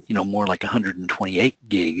see, you know, more like 128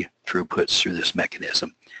 gig throughputs through this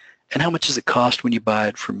mechanism. And how much does it cost when you buy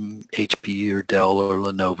it from HP or Dell or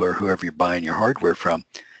Lenovo or whoever you're buying your hardware from?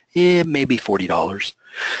 Maybe $40.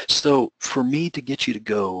 So for me to get you to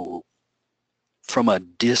go from a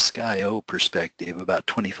disk I/O perspective about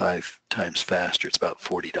 25 times faster, it's about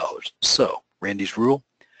 $40. So Randy's rule,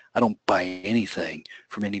 I don't buy anything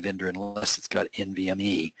from any vendor unless it's got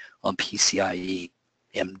NVMe on PCIe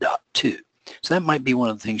M.2. So that might be one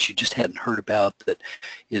of the things you just hadn't heard about that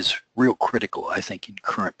is real critical, I think, in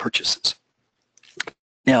current purchases.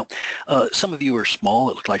 Now, some of you are small,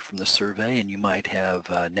 it looked like from the survey, and you might have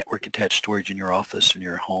network attached storage in your office or in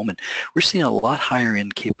your home, and we're seeing a lot higher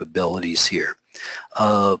end capabilities here.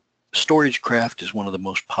 StorageCraft is one of the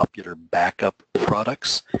most popular backup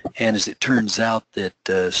products, and as it turns out that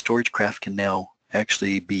StorageCraft can now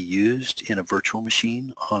actually be used in a virtual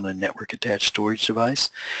machine on a network attached storage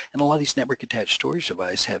device, and a lot of these network attached storage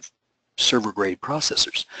devices have server grade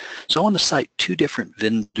processors. So I want to cite 2 different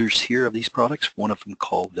vendors here of these products, one of them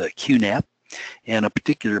called QNAP, and a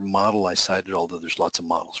particular model I cited, although there's lots of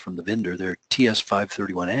models from the vendor, their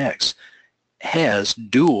TS531X has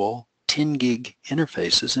dual 10 gig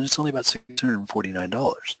interfaces, and it's only about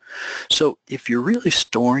 $649. So if you're really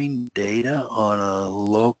storing data on a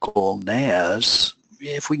local NAS,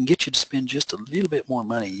 if we can get you to spend just a little bit more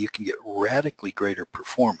money, you can get radically greater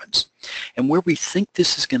performance. And where we think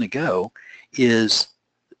this is going to go is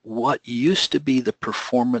what used to be the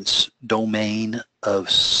performance domain of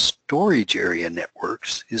storage area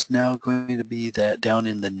networks is now going to be that down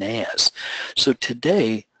in the NAS. So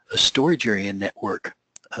today, a storage area network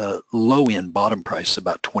low-end bottom price is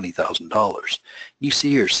about $20,000. You see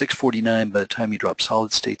here, $649. By the time you drop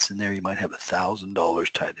solid states in there, you might have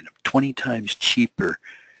 $1,000 tied in, 20 times cheaper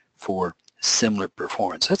for similar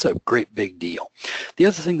performance. That's a great big deal. The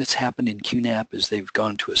other thing that's happened in QNAP is they've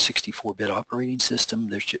gone to a 64-bit operating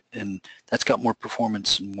system, and that's got more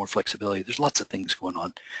performance and more flexibility. There's lots of things going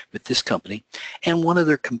on with this company. And one of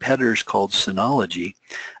their competitors called Synology,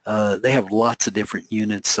 they have lots of different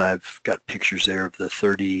units. I've got pictures there of the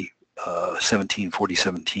 3017,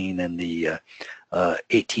 4017, and the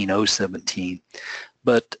 18017.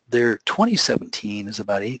 But their 2017 is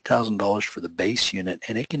about $8,000 for the base unit,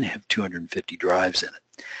 and it can have 250 drives in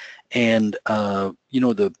it. And, you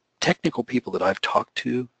know, the technical people that I've talked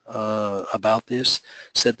to about this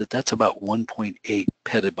said that that's about 1.8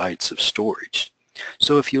 petabytes of storage.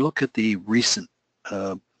 So if you look at the recent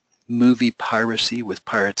movie piracy with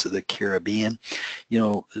Pirates of the Caribbean, you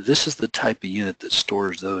know, this is the type of unit that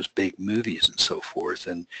stores those big movies and so forth,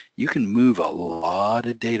 and you can move a lot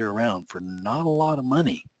of data around for not a lot of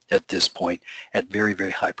money at this point at very,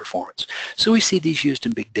 very high performance. So we see these used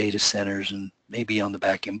in big data centers and maybe on the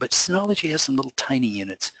back end, but Synology has some little tiny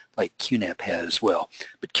units like QNAP has as well,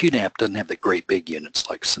 but QNAP doesn't have the great big units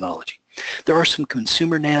like Synology. There are some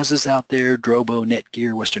consumer NASs out there. Drobo,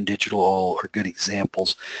 Netgear, Western Digital, all are good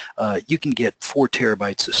examples. You can get 4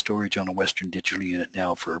 terabytes of storage on a Western Digital unit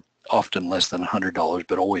now for often less than $100,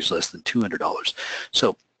 but always less than $200.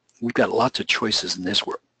 So we've got lots of choices in this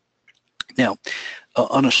world. Now,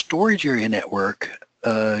 on a storage area network,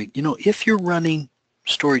 you know, if you're running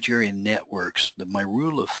storage area networks, my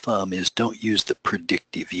rule of thumb is don't use the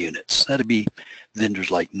predictive units. That'd be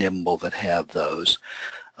vendors like Nimble that have those.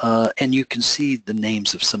 And you can see the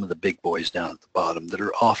names of some of the big boys down at the bottom that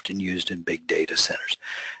are often used in big data centers.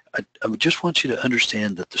 I just want you to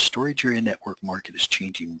understand that the storage area network market is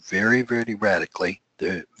changing very, very radically.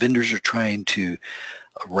 The vendors are trying to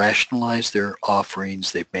rationalize their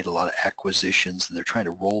offerings. They've made a lot of acquisitions, and they're trying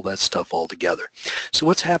to roll that stuff all together. So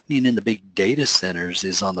what's happening in the big data centers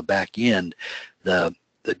is on the back end, the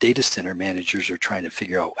data center managers are trying to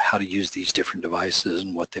figure out how to use these different devices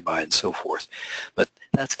and what they buy and so forth. But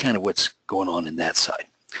that's kind of what's going on in that side.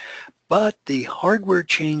 But the hardware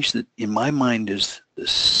change that in my mind is the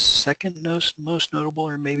second most notable,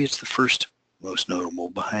 or maybe it's the first most notable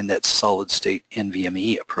behind that solid state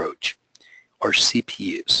NVMe approach, are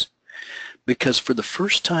CPUs. Because for the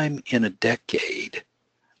first time in a decade,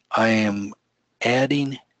 I am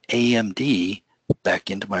adding AMD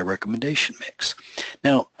back into my recommendation mix.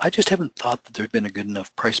 Now, I just haven't thought that there's been a good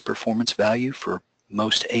enough price performance value for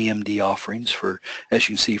most AMD offerings for, as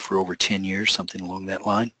you can see, for over 10 years, something along that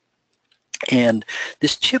line. And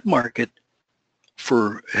this chip market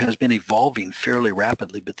has been evolving fairly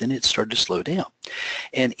rapidly, but then it started to slow down.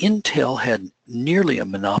 And Intel had nearly a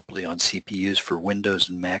monopoly on CPUs for Windows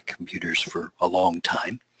and Mac computers for a long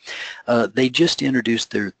time. They just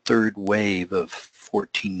introduced their third wave of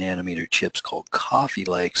 14 nanometer chips called Coffee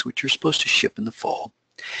Lakes, which are supposed to ship in the fall.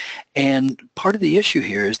 And part of the issue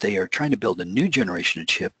here is they are trying to build a new generation of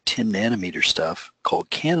chip, 10 nanometer stuff, called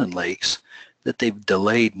Cannon Lakes, that they've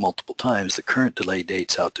delayed multiple times. The current delay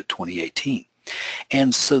date's out to 2018.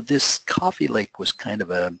 And so this Coffee Lake was kind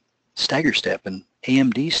of a stagger step, and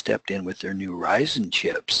AMD stepped in with their new Ryzen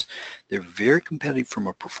chips. They're very competitive from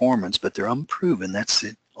a performance, but they're unproven. That's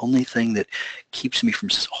the only thing that keeps me from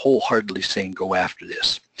wholeheartedly saying go after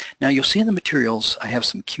this. Now you'll see in the materials I have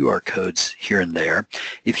some QR codes here and there.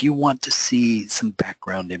 If you want to see some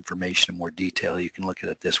background information in more detail, you can look at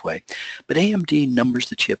it this way. But AMD numbers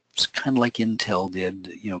the chips kind of like Intel did,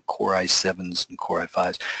 you know, Core i7s and Core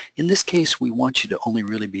i5s. In this case, we want you to only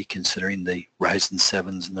really be considering the Ryzen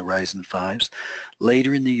 7s and the Ryzen 5s.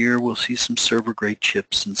 Later in the year, we'll see some server-grade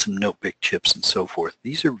chips and some notebook chips and so forth.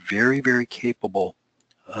 These are very, very capable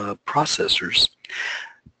processors,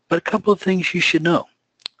 but a couple of things you should know.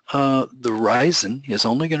 The Ryzen is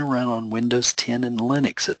only going to run on Windows 10 and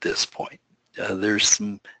Linux at this point. There's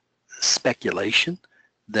some speculation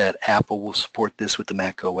that Apple will support this with the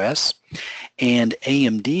Mac OS, and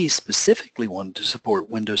AMD specifically wanted to support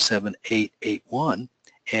Windows 7 8.8.1,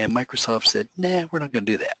 and Microsoft said, nah, we're not going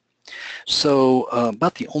to do that. So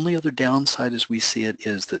about the only other downside as we see it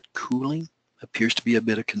is that cooling appears to be a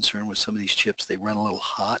bit of concern with some of these chips. They run a little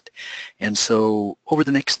hot, and so over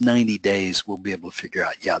the next 90 days we'll be able to figure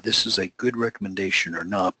out, yeah, this is a good recommendation or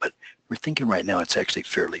not, but we're thinking right now it's actually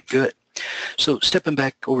fairly good. So stepping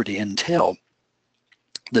back over to Intel,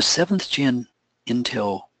 the 7th gen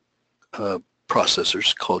Intel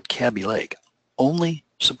processors called Kaby Lake only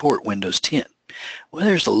support Windows 10. Well,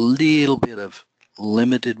 there's a little bit of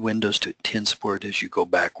limited Windows 10 support as you go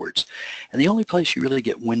backwards. And the only place you really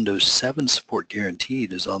get Windows 7 support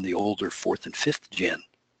guaranteed is on the older 4th and 5th gen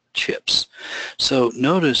chips. So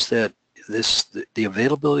notice that the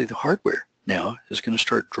availability of the hardware now is going to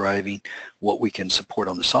start driving what we can support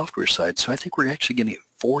on the software side. So I think we're actually going to get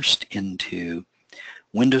forced into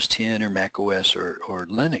Windows 10 or Mac OS or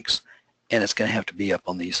Linux, and it's going to have to be up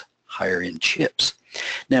on these higher end chips.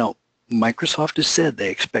 Now, Microsoft has said they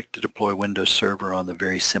expect to deploy Windows Server on the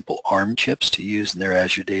very simple ARM chips to use in their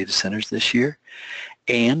Azure data centers this year,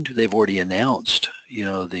 and they've already announced,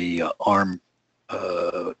 the ARM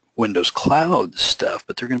Windows Cloud stuff,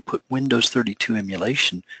 but they're going to put Windows 32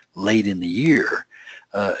 emulation late in the year,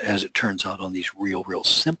 as it turns out, on these real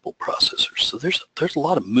simple processors. So there's a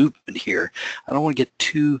lot of movement here. I don't want to get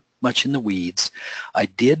too much in the weeds. I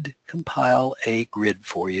did compile a grid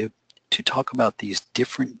for you to talk about these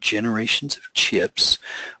different generations of chips,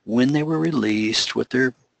 when they were released, what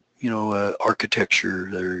their architecture,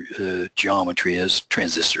 their geometry is,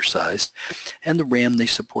 transistor size, and the RAM they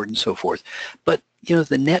support and so forth. But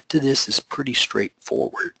the net to this is pretty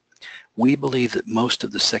straightforward. We believe that most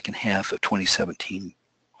of the second half of 2017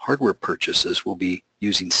 hardware purchases will be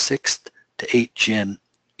using 6th to 8th gen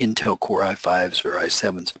Intel Core i5s or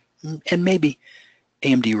i7s, and maybe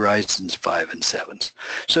AMD Ryzen's 5 and 7s.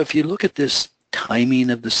 So if you look at this timing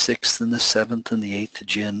of the 6th and the 7th and the 8th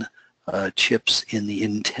gen chips in the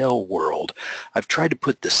Intel world, I've tried to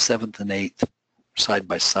put the 7th and 8th side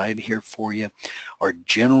by side here for you. Our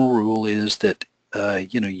general rule is that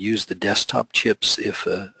use the desktop chips if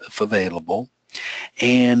available.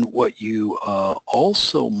 And what you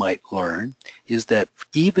also might learn is that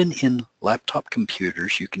even in laptop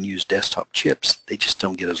computers, you can use desktop chips. They just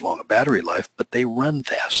don't get as long a battery life, but they run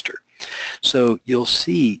faster. So you'll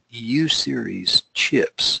see U-series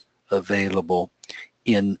chips available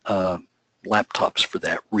in laptops for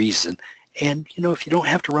that reason. And if you don't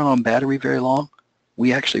have to run on battery very long,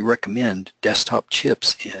 we actually recommend desktop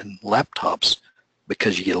chips in laptops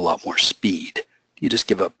because you get a lot more speed. You just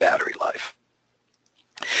give up battery life.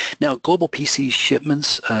 Now, global PC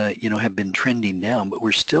shipments, have been trending down, but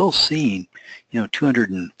we're still seeing,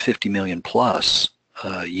 250 million plus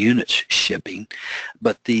units shipping,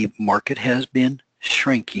 but the market has been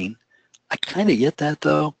shrinking. I kind of get that,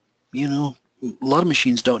 though. A lot of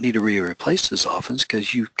machines don't need to be replaced as often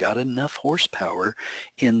because you've got enough horsepower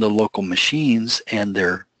in the local machines, and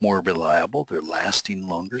they're more reliable, they're lasting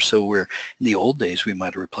longer. So where in the old days we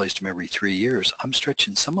might have replaced them every 3 years, I'm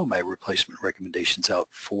stretching some of my replacement recommendations out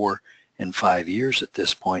 4 and 5 years at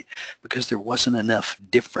this point because there wasn't enough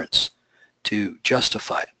difference to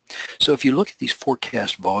justify it. So if you look at these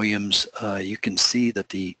forecast volumes, you can see that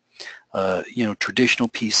the traditional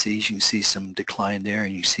PCs, you can see some decline there,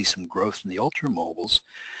 and you see some growth in the ultra-mobiles.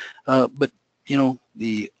 But,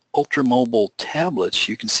 the ultra-mobile tablets,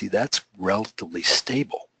 you can see that's relatively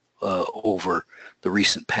stable over the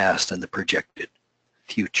recent past and the projected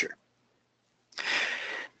future.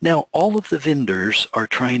 Now, all of the vendors are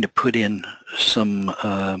trying to put in some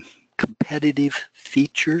competitive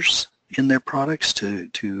features in their products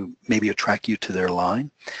to maybe attract you to their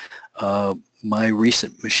line. My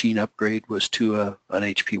recent machine upgrade was to an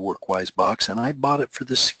HP WorkWise box, and I bought it for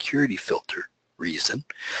the security filter reason.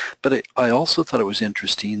 But I also thought it was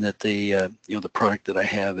interesting that the product that I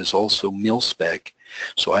have is also mil-spec,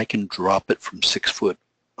 so I can drop it from 6 foot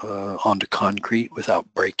onto concrete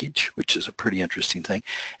without breakage, which is a pretty interesting thing.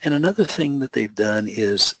 And another thing that they've done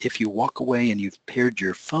is if you walk away and you've paired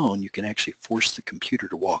your phone, you can actually force the computer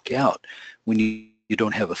to walk out when you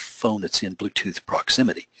don't have a phone that's in Bluetooth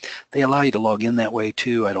proximity. They allow you to log in that way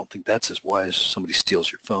too. I don't think that's as wise. Somebody steals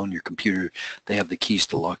your phone, your computer, they have the keys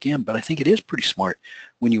to log in, but I think it is pretty smart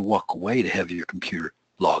when you walk away to have your computer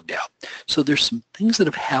logged out. So there's some things that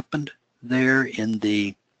have happened there in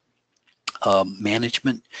the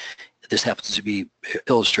management. This happens to be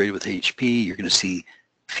illustrated with HP. You're going to see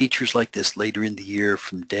features like this later in the year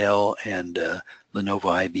from Dell and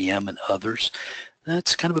Lenovo, IBM, and others.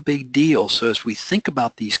 That's kind of a big deal. So as we think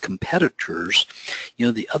about these competitors,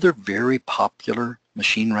 the other very popular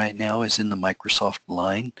machine right now is in the Microsoft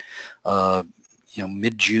line.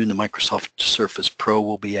 Mid-June, the Microsoft Surface Pro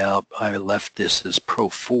will be out. I left this as Pro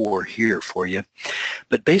 4 here for you.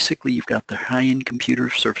 But basically, you've got the high-end computer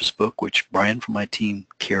Surface Book, which Brian from my team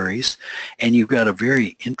carries, and you've got a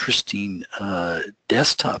very interesting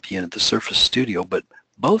desktop unit, the Surface Studio, but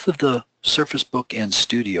both of the Surface Book and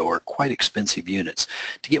Studio are quite expensive units.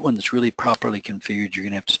 To get one that's really properly configured, you're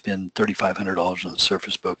going to have to spend $3,500 on the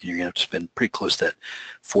Surface Book, and you're going to have to spend pretty close to that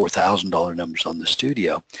 $4,000 numbers on the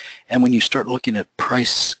Studio. And when you start looking at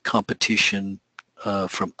price competition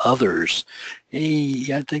from others,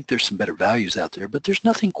 I think there's some better values out there, but there's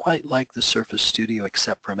nothing quite like the Surface Studio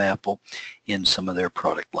except from Apple in some of their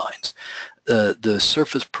product lines. The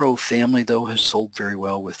Surface Pro family, though, has sold very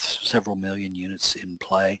well with several million units in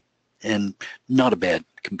play, and not a bad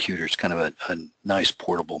computer. It's kind of a nice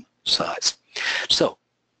portable size. So,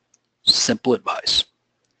 simple advice.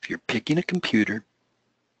 If you're picking a computer,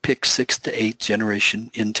 pick 6th to 8th generation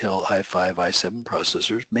Intel i5, i7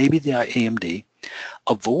 processors, maybe the AMD.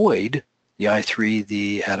 Avoid the i3,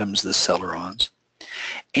 the Atoms, the Celerons,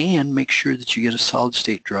 and make sure that you get a solid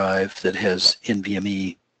state drive that has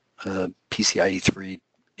NVMe PCIe 3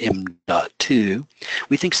 M.2.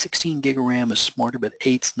 We think 16 gig of RAM is smarter, but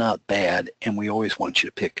 8's not bad, and we always want you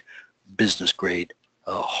to pick business grade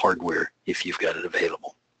hardware if you've got it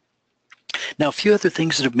available. Now, a few other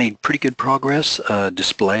things that have made pretty good progress,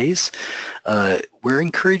 displays. We're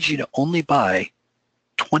encouraging you to only buy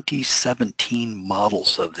 2017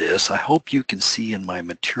 models of this. I hope you can see in my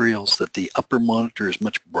materials that the upper monitor is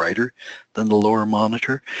much brighter than the lower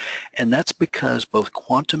monitor, and that's because both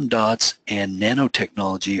quantum dots and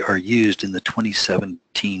nanotechnology are used in the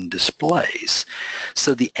 2017 displays.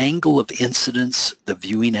 So the angle of incidence, the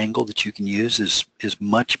viewing angle that you can use is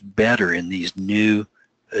much better in these new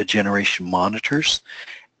generation monitors,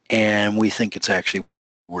 and we think it's actually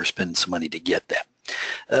worth spending some money to get that.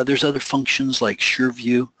 There's other functions like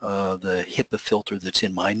SureView, the HIPAA filter that's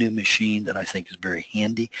in my new machine that I think is very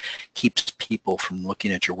handy, keeps people from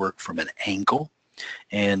looking at your work from an angle.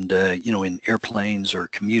 And you know, in airplanes or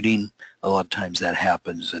commuting, a lot of times that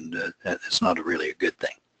happens, and it's not really a good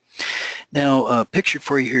thing. Now, pictured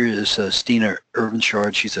for you here is Stina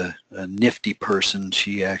Irvinshard. She's a nifty person.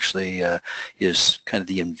 She actually is kind of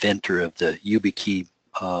the inventor of the YubiKey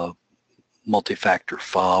multi-factor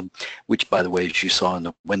fob, which, by the way, as you saw in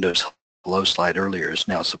the Windows Hello slide earlier, is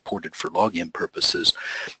now supported for login purposes.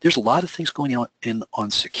 There's a lot of things going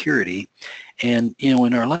on security, and you know,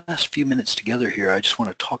 in our last few minutes together here, I just want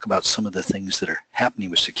to talk about some of the things that are happening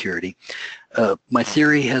with security. My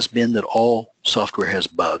theory has been that all software has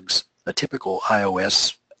bugs. A typical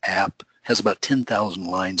iOS app has about 10,000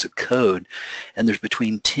 lines of code, and there's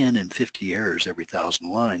between 10 and 50 errors every 1,000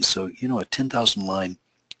 lines. So, you know, a 10,000 line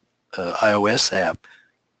iOS app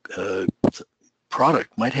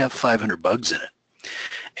product might have 500 bugs in it.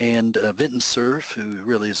 And Vinton Cerf, who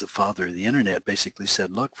really is the father of the internet, basically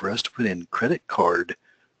said, look, for us to put in credit card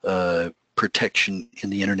protection in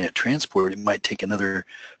the internet transport, it might take another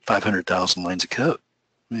 500,000 lines of code.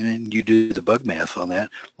 And you do the bug math on that,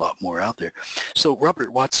 a lot more out there. So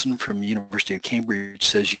Robert Watson from University of Cambridge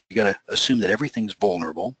says you got to assume that everything's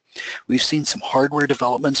vulnerable. We've seen some hardware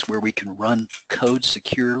developments where we can run code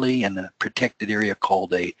securely in a protected area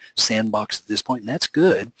called a sandbox at this point, and that's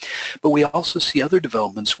good. But we also see other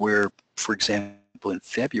developments where, for example, in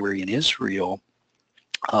February in Israel,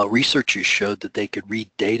 researchers showed that they could read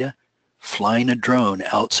data flying a drone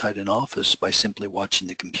outside an office by simply watching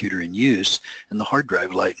the computer in use and the hard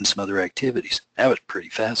drive light and some other activities. That was pretty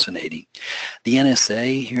fascinating. The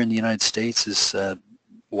NSA here in the United States is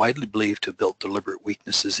widely believed to have built deliberate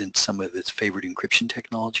weaknesses in some of its favorite encryption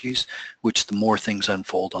technologies, which the more things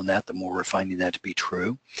unfold on that, the more we're finding that to be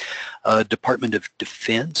true. Department of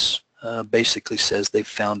Defense basically says they've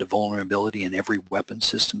found a vulnerability in every weapon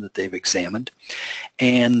system that they've examined.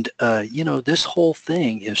 And, you know, this whole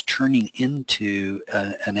thing is turning into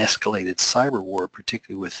an escalated cyber war,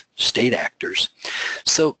 particularly with state actors.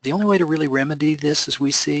 So the only way to really remedy this, as we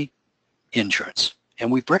see, insurance.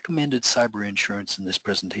 And we've recommended cyber insurance in this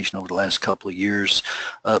presentation over the last couple of years.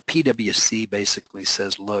 PwC basically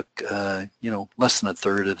says, look, you know, less than a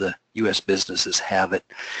third of the U.S. businesses have it.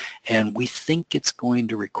 And we think it's going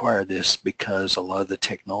to require this because a lot of the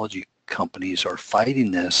technology companies are fighting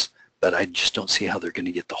this, but I just don't see how they're going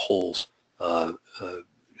to get the holes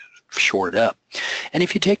shored up. And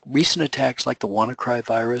if you take recent attacks like the WannaCry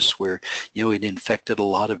virus, where, you know, it infected a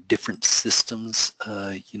lot of different systems,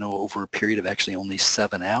 you know, over a period of actually only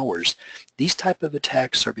 7 hours, these type of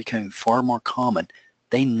attacks are becoming far more common.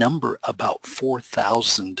 They number about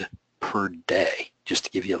 4,000 per day, just to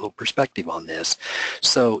give you a little perspective on this.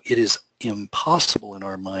 So it is impossible in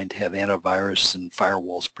our mind to have antivirus and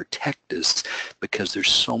firewalls protect us because there's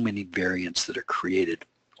so many variants that are created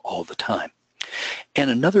all the time. And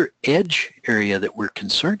another edge area that we're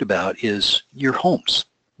concerned about is your homes,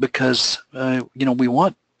 because you know, we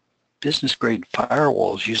want business grade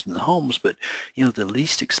firewalls used in the homes, but you know, the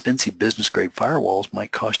least expensive business grade firewalls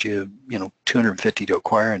might cost you, you know, $250 to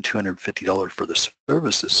acquire and $250 for the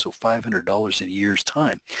services, so $500 in a year's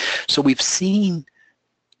time. So we've seen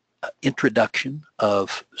introduction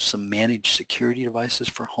of some managed security devices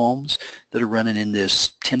for homes that are running in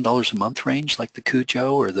this $10 a month range, like the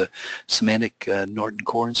Cujo or the Semantic Norton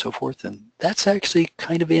Core and so forth. And that's actually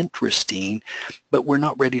kind of interesting, but we're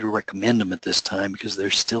not ready to recommend them at this time because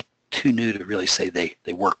they're still too new to really say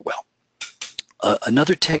they work well.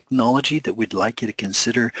 Another technology that we'd like you to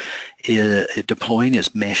consider deploying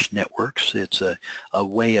is mesh networks. It's a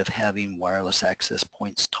way of having wireless access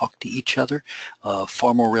points talk to each other,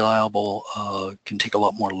 far more reliable, can take a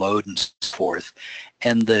lot more load and so forth.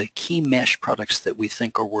 And the key mesh products that we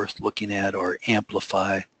think are worth looking at are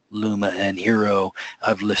Amplify, Luma, and Eero.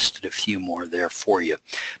 I've listed a few more there for you.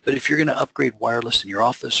 But if you're going to upgrade wireless in your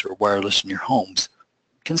office or wireless in your homes,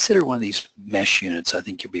 consider one of these mesh units. I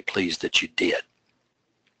think you'll be pleased that you did.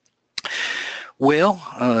 Well,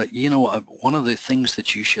 you know, one of the things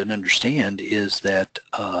that you should understand is that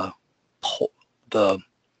the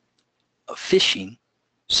phishing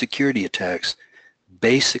security attacks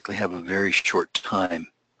basically have a very short time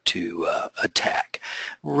to attack.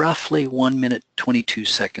 Roughly 1 minute, 22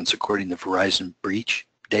 seconds, according to Verizon breach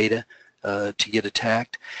data, to get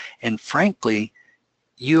attacked. And frankly,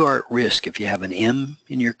 you are at risk if you have an M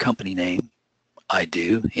in your company name. I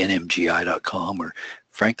do, nmgi.com, or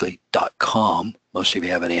frankly, .com. Most of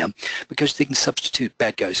you have an M, because they can substitute,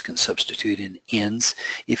 bad guys can substitute in N's.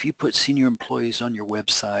 If you put senior employees on your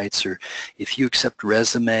websites, or if you accept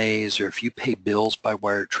resumes, or if you pay bills by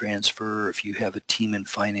wire transfer, or if you have a team in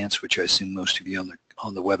finance, which I assume most of you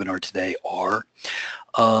on the webinar today are,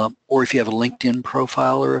 or if you have a LinkedIn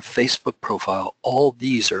profile or a Facebook profile, all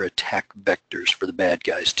these are attack vectors for the bad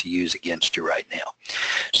guys to use against you right now.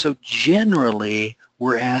 So generally,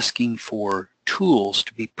 we're asking for tools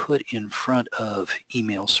to be put in front of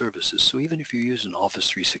email services. So even if you're using Office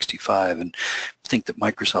 365 and think that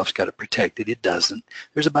Microsoft's got it protected, it doesn't.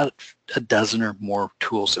 There's about a dozen or more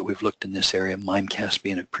tools that we've looked in this area, Mimecast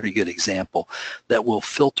being a pretty good example, that will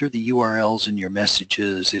filter the URLs in your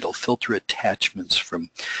messages. It'll filter attachments from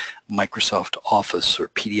Microsoft Office or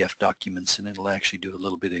PDF documents, and it'll actually do a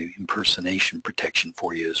little bit of impersonation protection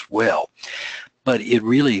for you as well. But it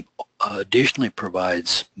really additionally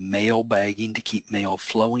provides mail bagging to keep mail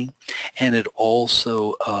flowing, and it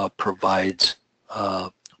also provides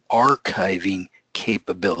archiving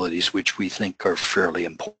capabilities, which we think are fairly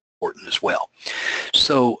important as well.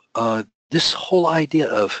 So this whole idea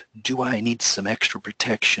of, do I need some extra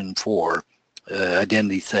protection for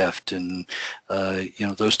identity theft and you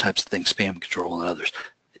know, those types of things, spam control and others,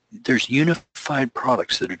 there's unified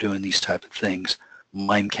products that are doing these type of things,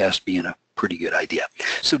 Mimecast being a pretty good idea.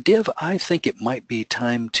 So Div, I think it might be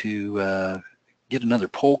time to get another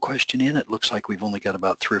poll question in. It looks like we've only got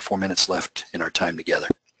about 3 or 4 minutes left in our time together.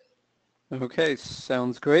 Okay,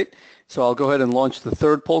 sounds great. So I'll go ahead and launch the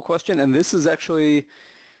third poll question, and this is actually,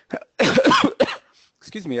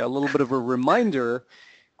 excuse me, a little bit of a reminder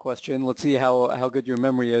question. Let's see how good your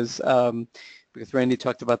memory is, because Randy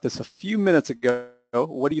talked about this a few minutes ago.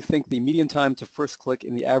 What do you think the median time to first click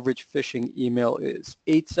in the average phishing email is?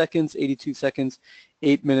 8 seconds, 82 seconds,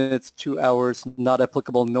 8 minutes, 2 hours, not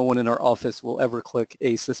applicable. No one in our office will ever click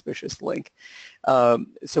a suspicious link.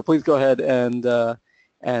 So please go ahead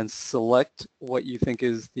and select what you think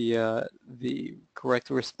is the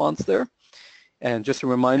correct response there. And just a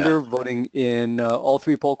reminder, voting in all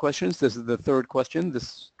 3 poll questions. This is the third question.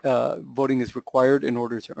 This voting is required in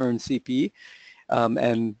order to earn CP.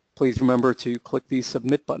 And please remember to click the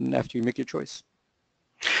submit button after you make your choice.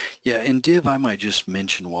 Yeah, and Div, I might just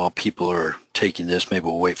mention while people are taking this, maybe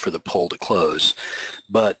we'll wait for the poll to close,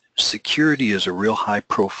 but security is a real high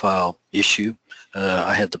profile issue.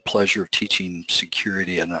 I had the pleasure of teaching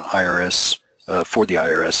security in an IRS, for the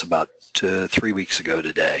IRS about 3 weeks ago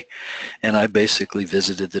today, and I basically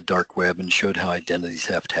visited the dark web and showed how identity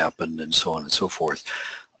theft happened and so on and so forth.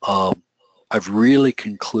 I've really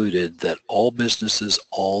concluded that all businesses,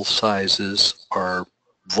 all sizes are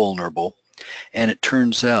vulnerable, and it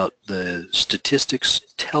turns out the statistics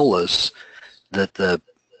tell us that the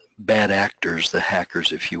bad actors, the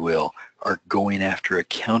hackers if you will, are going after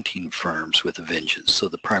accounting firms with a vengeance. So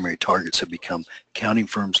the primary targets have become accounting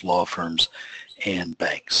firms, law firms, and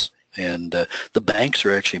banks. And the banks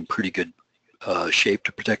are actually in pretty good shape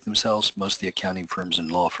to protect themselves. Most of the accounting firms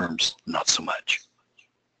and law firms, not so much.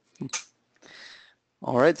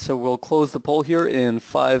 All right, so we'll close the poll here in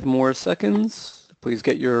 5 more seconds. Please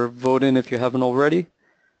get your vote in if you haven't already.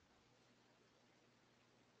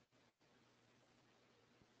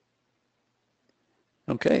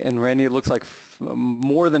 Okay, and Randy, it looks like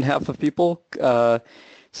more than half of people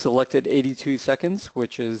selected 82 seconds,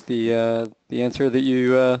 which is the answer that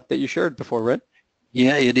you shared before, right?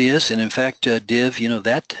 Yeah, it is. And in fact, Div, you know,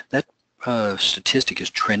 that statistic is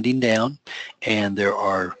trending down, and there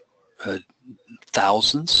are uh,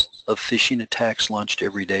 thousands of phishing attacks launched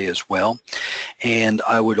every day as well. And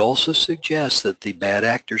I would also suggest that the bad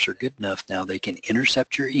actors are good enough now. They can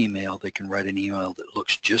intercept your email. They can write an email that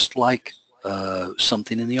looks just like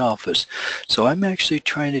something in the office. So I'm actually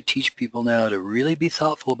trying to teach people now to really be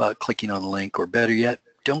thoughtful about clicking on a link, or better yet,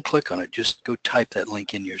 don't click on it. Just go type that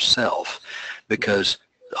link in yourself, because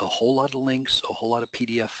a whole lot of links, a whole lot of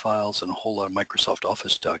PDF files, and a whole lot of Microsoft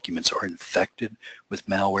Office documents are infected with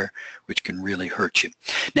malware, which can really hurt you.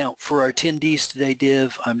 Now, for our attendees today,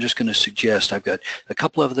 Div, I'm just going to suggest I've got a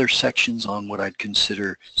couple of other sections on what I'd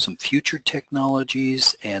consider some future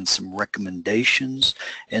technologies and some recommendations,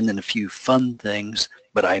 and then a few fun things,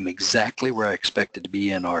 but I'm exactly where I expected to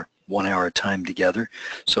be in our 1 hour time together.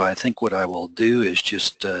 So I think what I will do is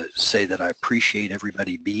just say that I appreciate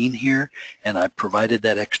everybody being here, and I provided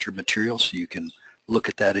that extra material so you can look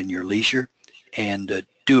at that in your leisure, and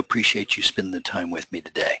do appreciate you spending the time with me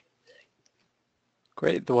today.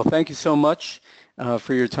 Great. Well, thank you so much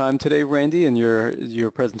for your time today, Randy, and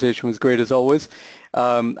your presentation was great as always.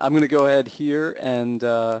 I'm going to go ahead here and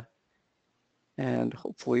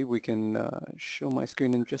hopefully we can show my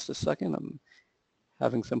screen in just a second. I'm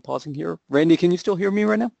having some pausing here. Randy, can you still hear me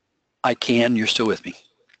right now? I can. You're still with me.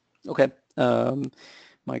 Okay.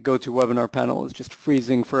 My GoToWebinar panel is just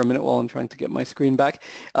freezing for a minute while I'm trying to get my screen back.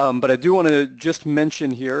 But I do want to just mention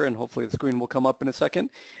here, and hopefully the screen will come up in a second,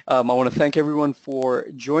 I want to thank everyone for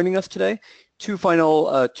joining us today. Two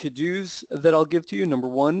final to-dos that I'll give to you. Number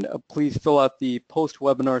one, please fill out the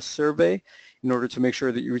post-webinar survey in order to make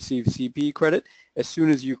sure that you receive CP credit. As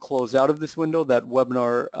soon as you close out of this window, that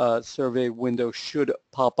webinar survey window should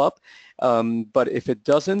pop up. But if it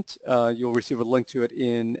doesn't, you'll receive a link to it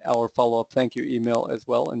in our follow-up thank you email as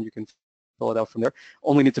well, and you can fill it out from there.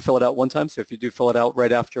 Only need to fill it out one time, so if you do fill it out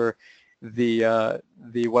right after the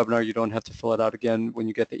webinar, you don't have to fill it out again when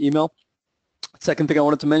you get the email. Second thing I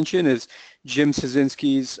wanted to mention is Jim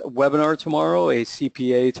Szynski's webinar tomorrow, a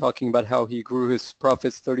CPA talking about how he grew his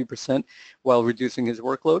profits 30% while reducing his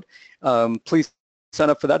workload. Please sign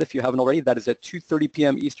up for that if you haven't already. That is at 2:30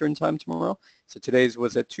 p.m. Eastern time tomorrow. So today's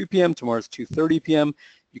was at 2 p.m., tomorrow's 2:30 p.m.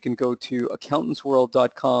 You can go to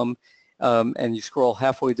accountantsworld.com and you scroll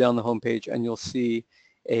halfway down the homepage and you'll see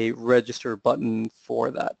a register button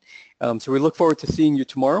for that. So we look forward to seeing you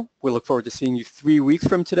tomorrow. We look forward to seeing you 3 weeks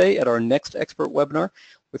from today at our next expert webinar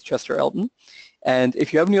with Chester Elton. And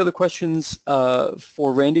if you have any other questions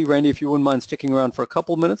for Randy, if you wouldn't mind sticking around for a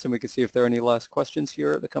couple minutes and we can see if there are any last questions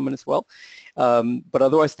here that come in as well. But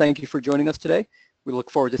otherwise, thank you for joining us today. We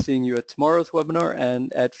look forward to seeing you at tomorrow's webinar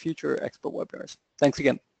and at future expert webinars. Thanks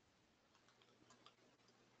again.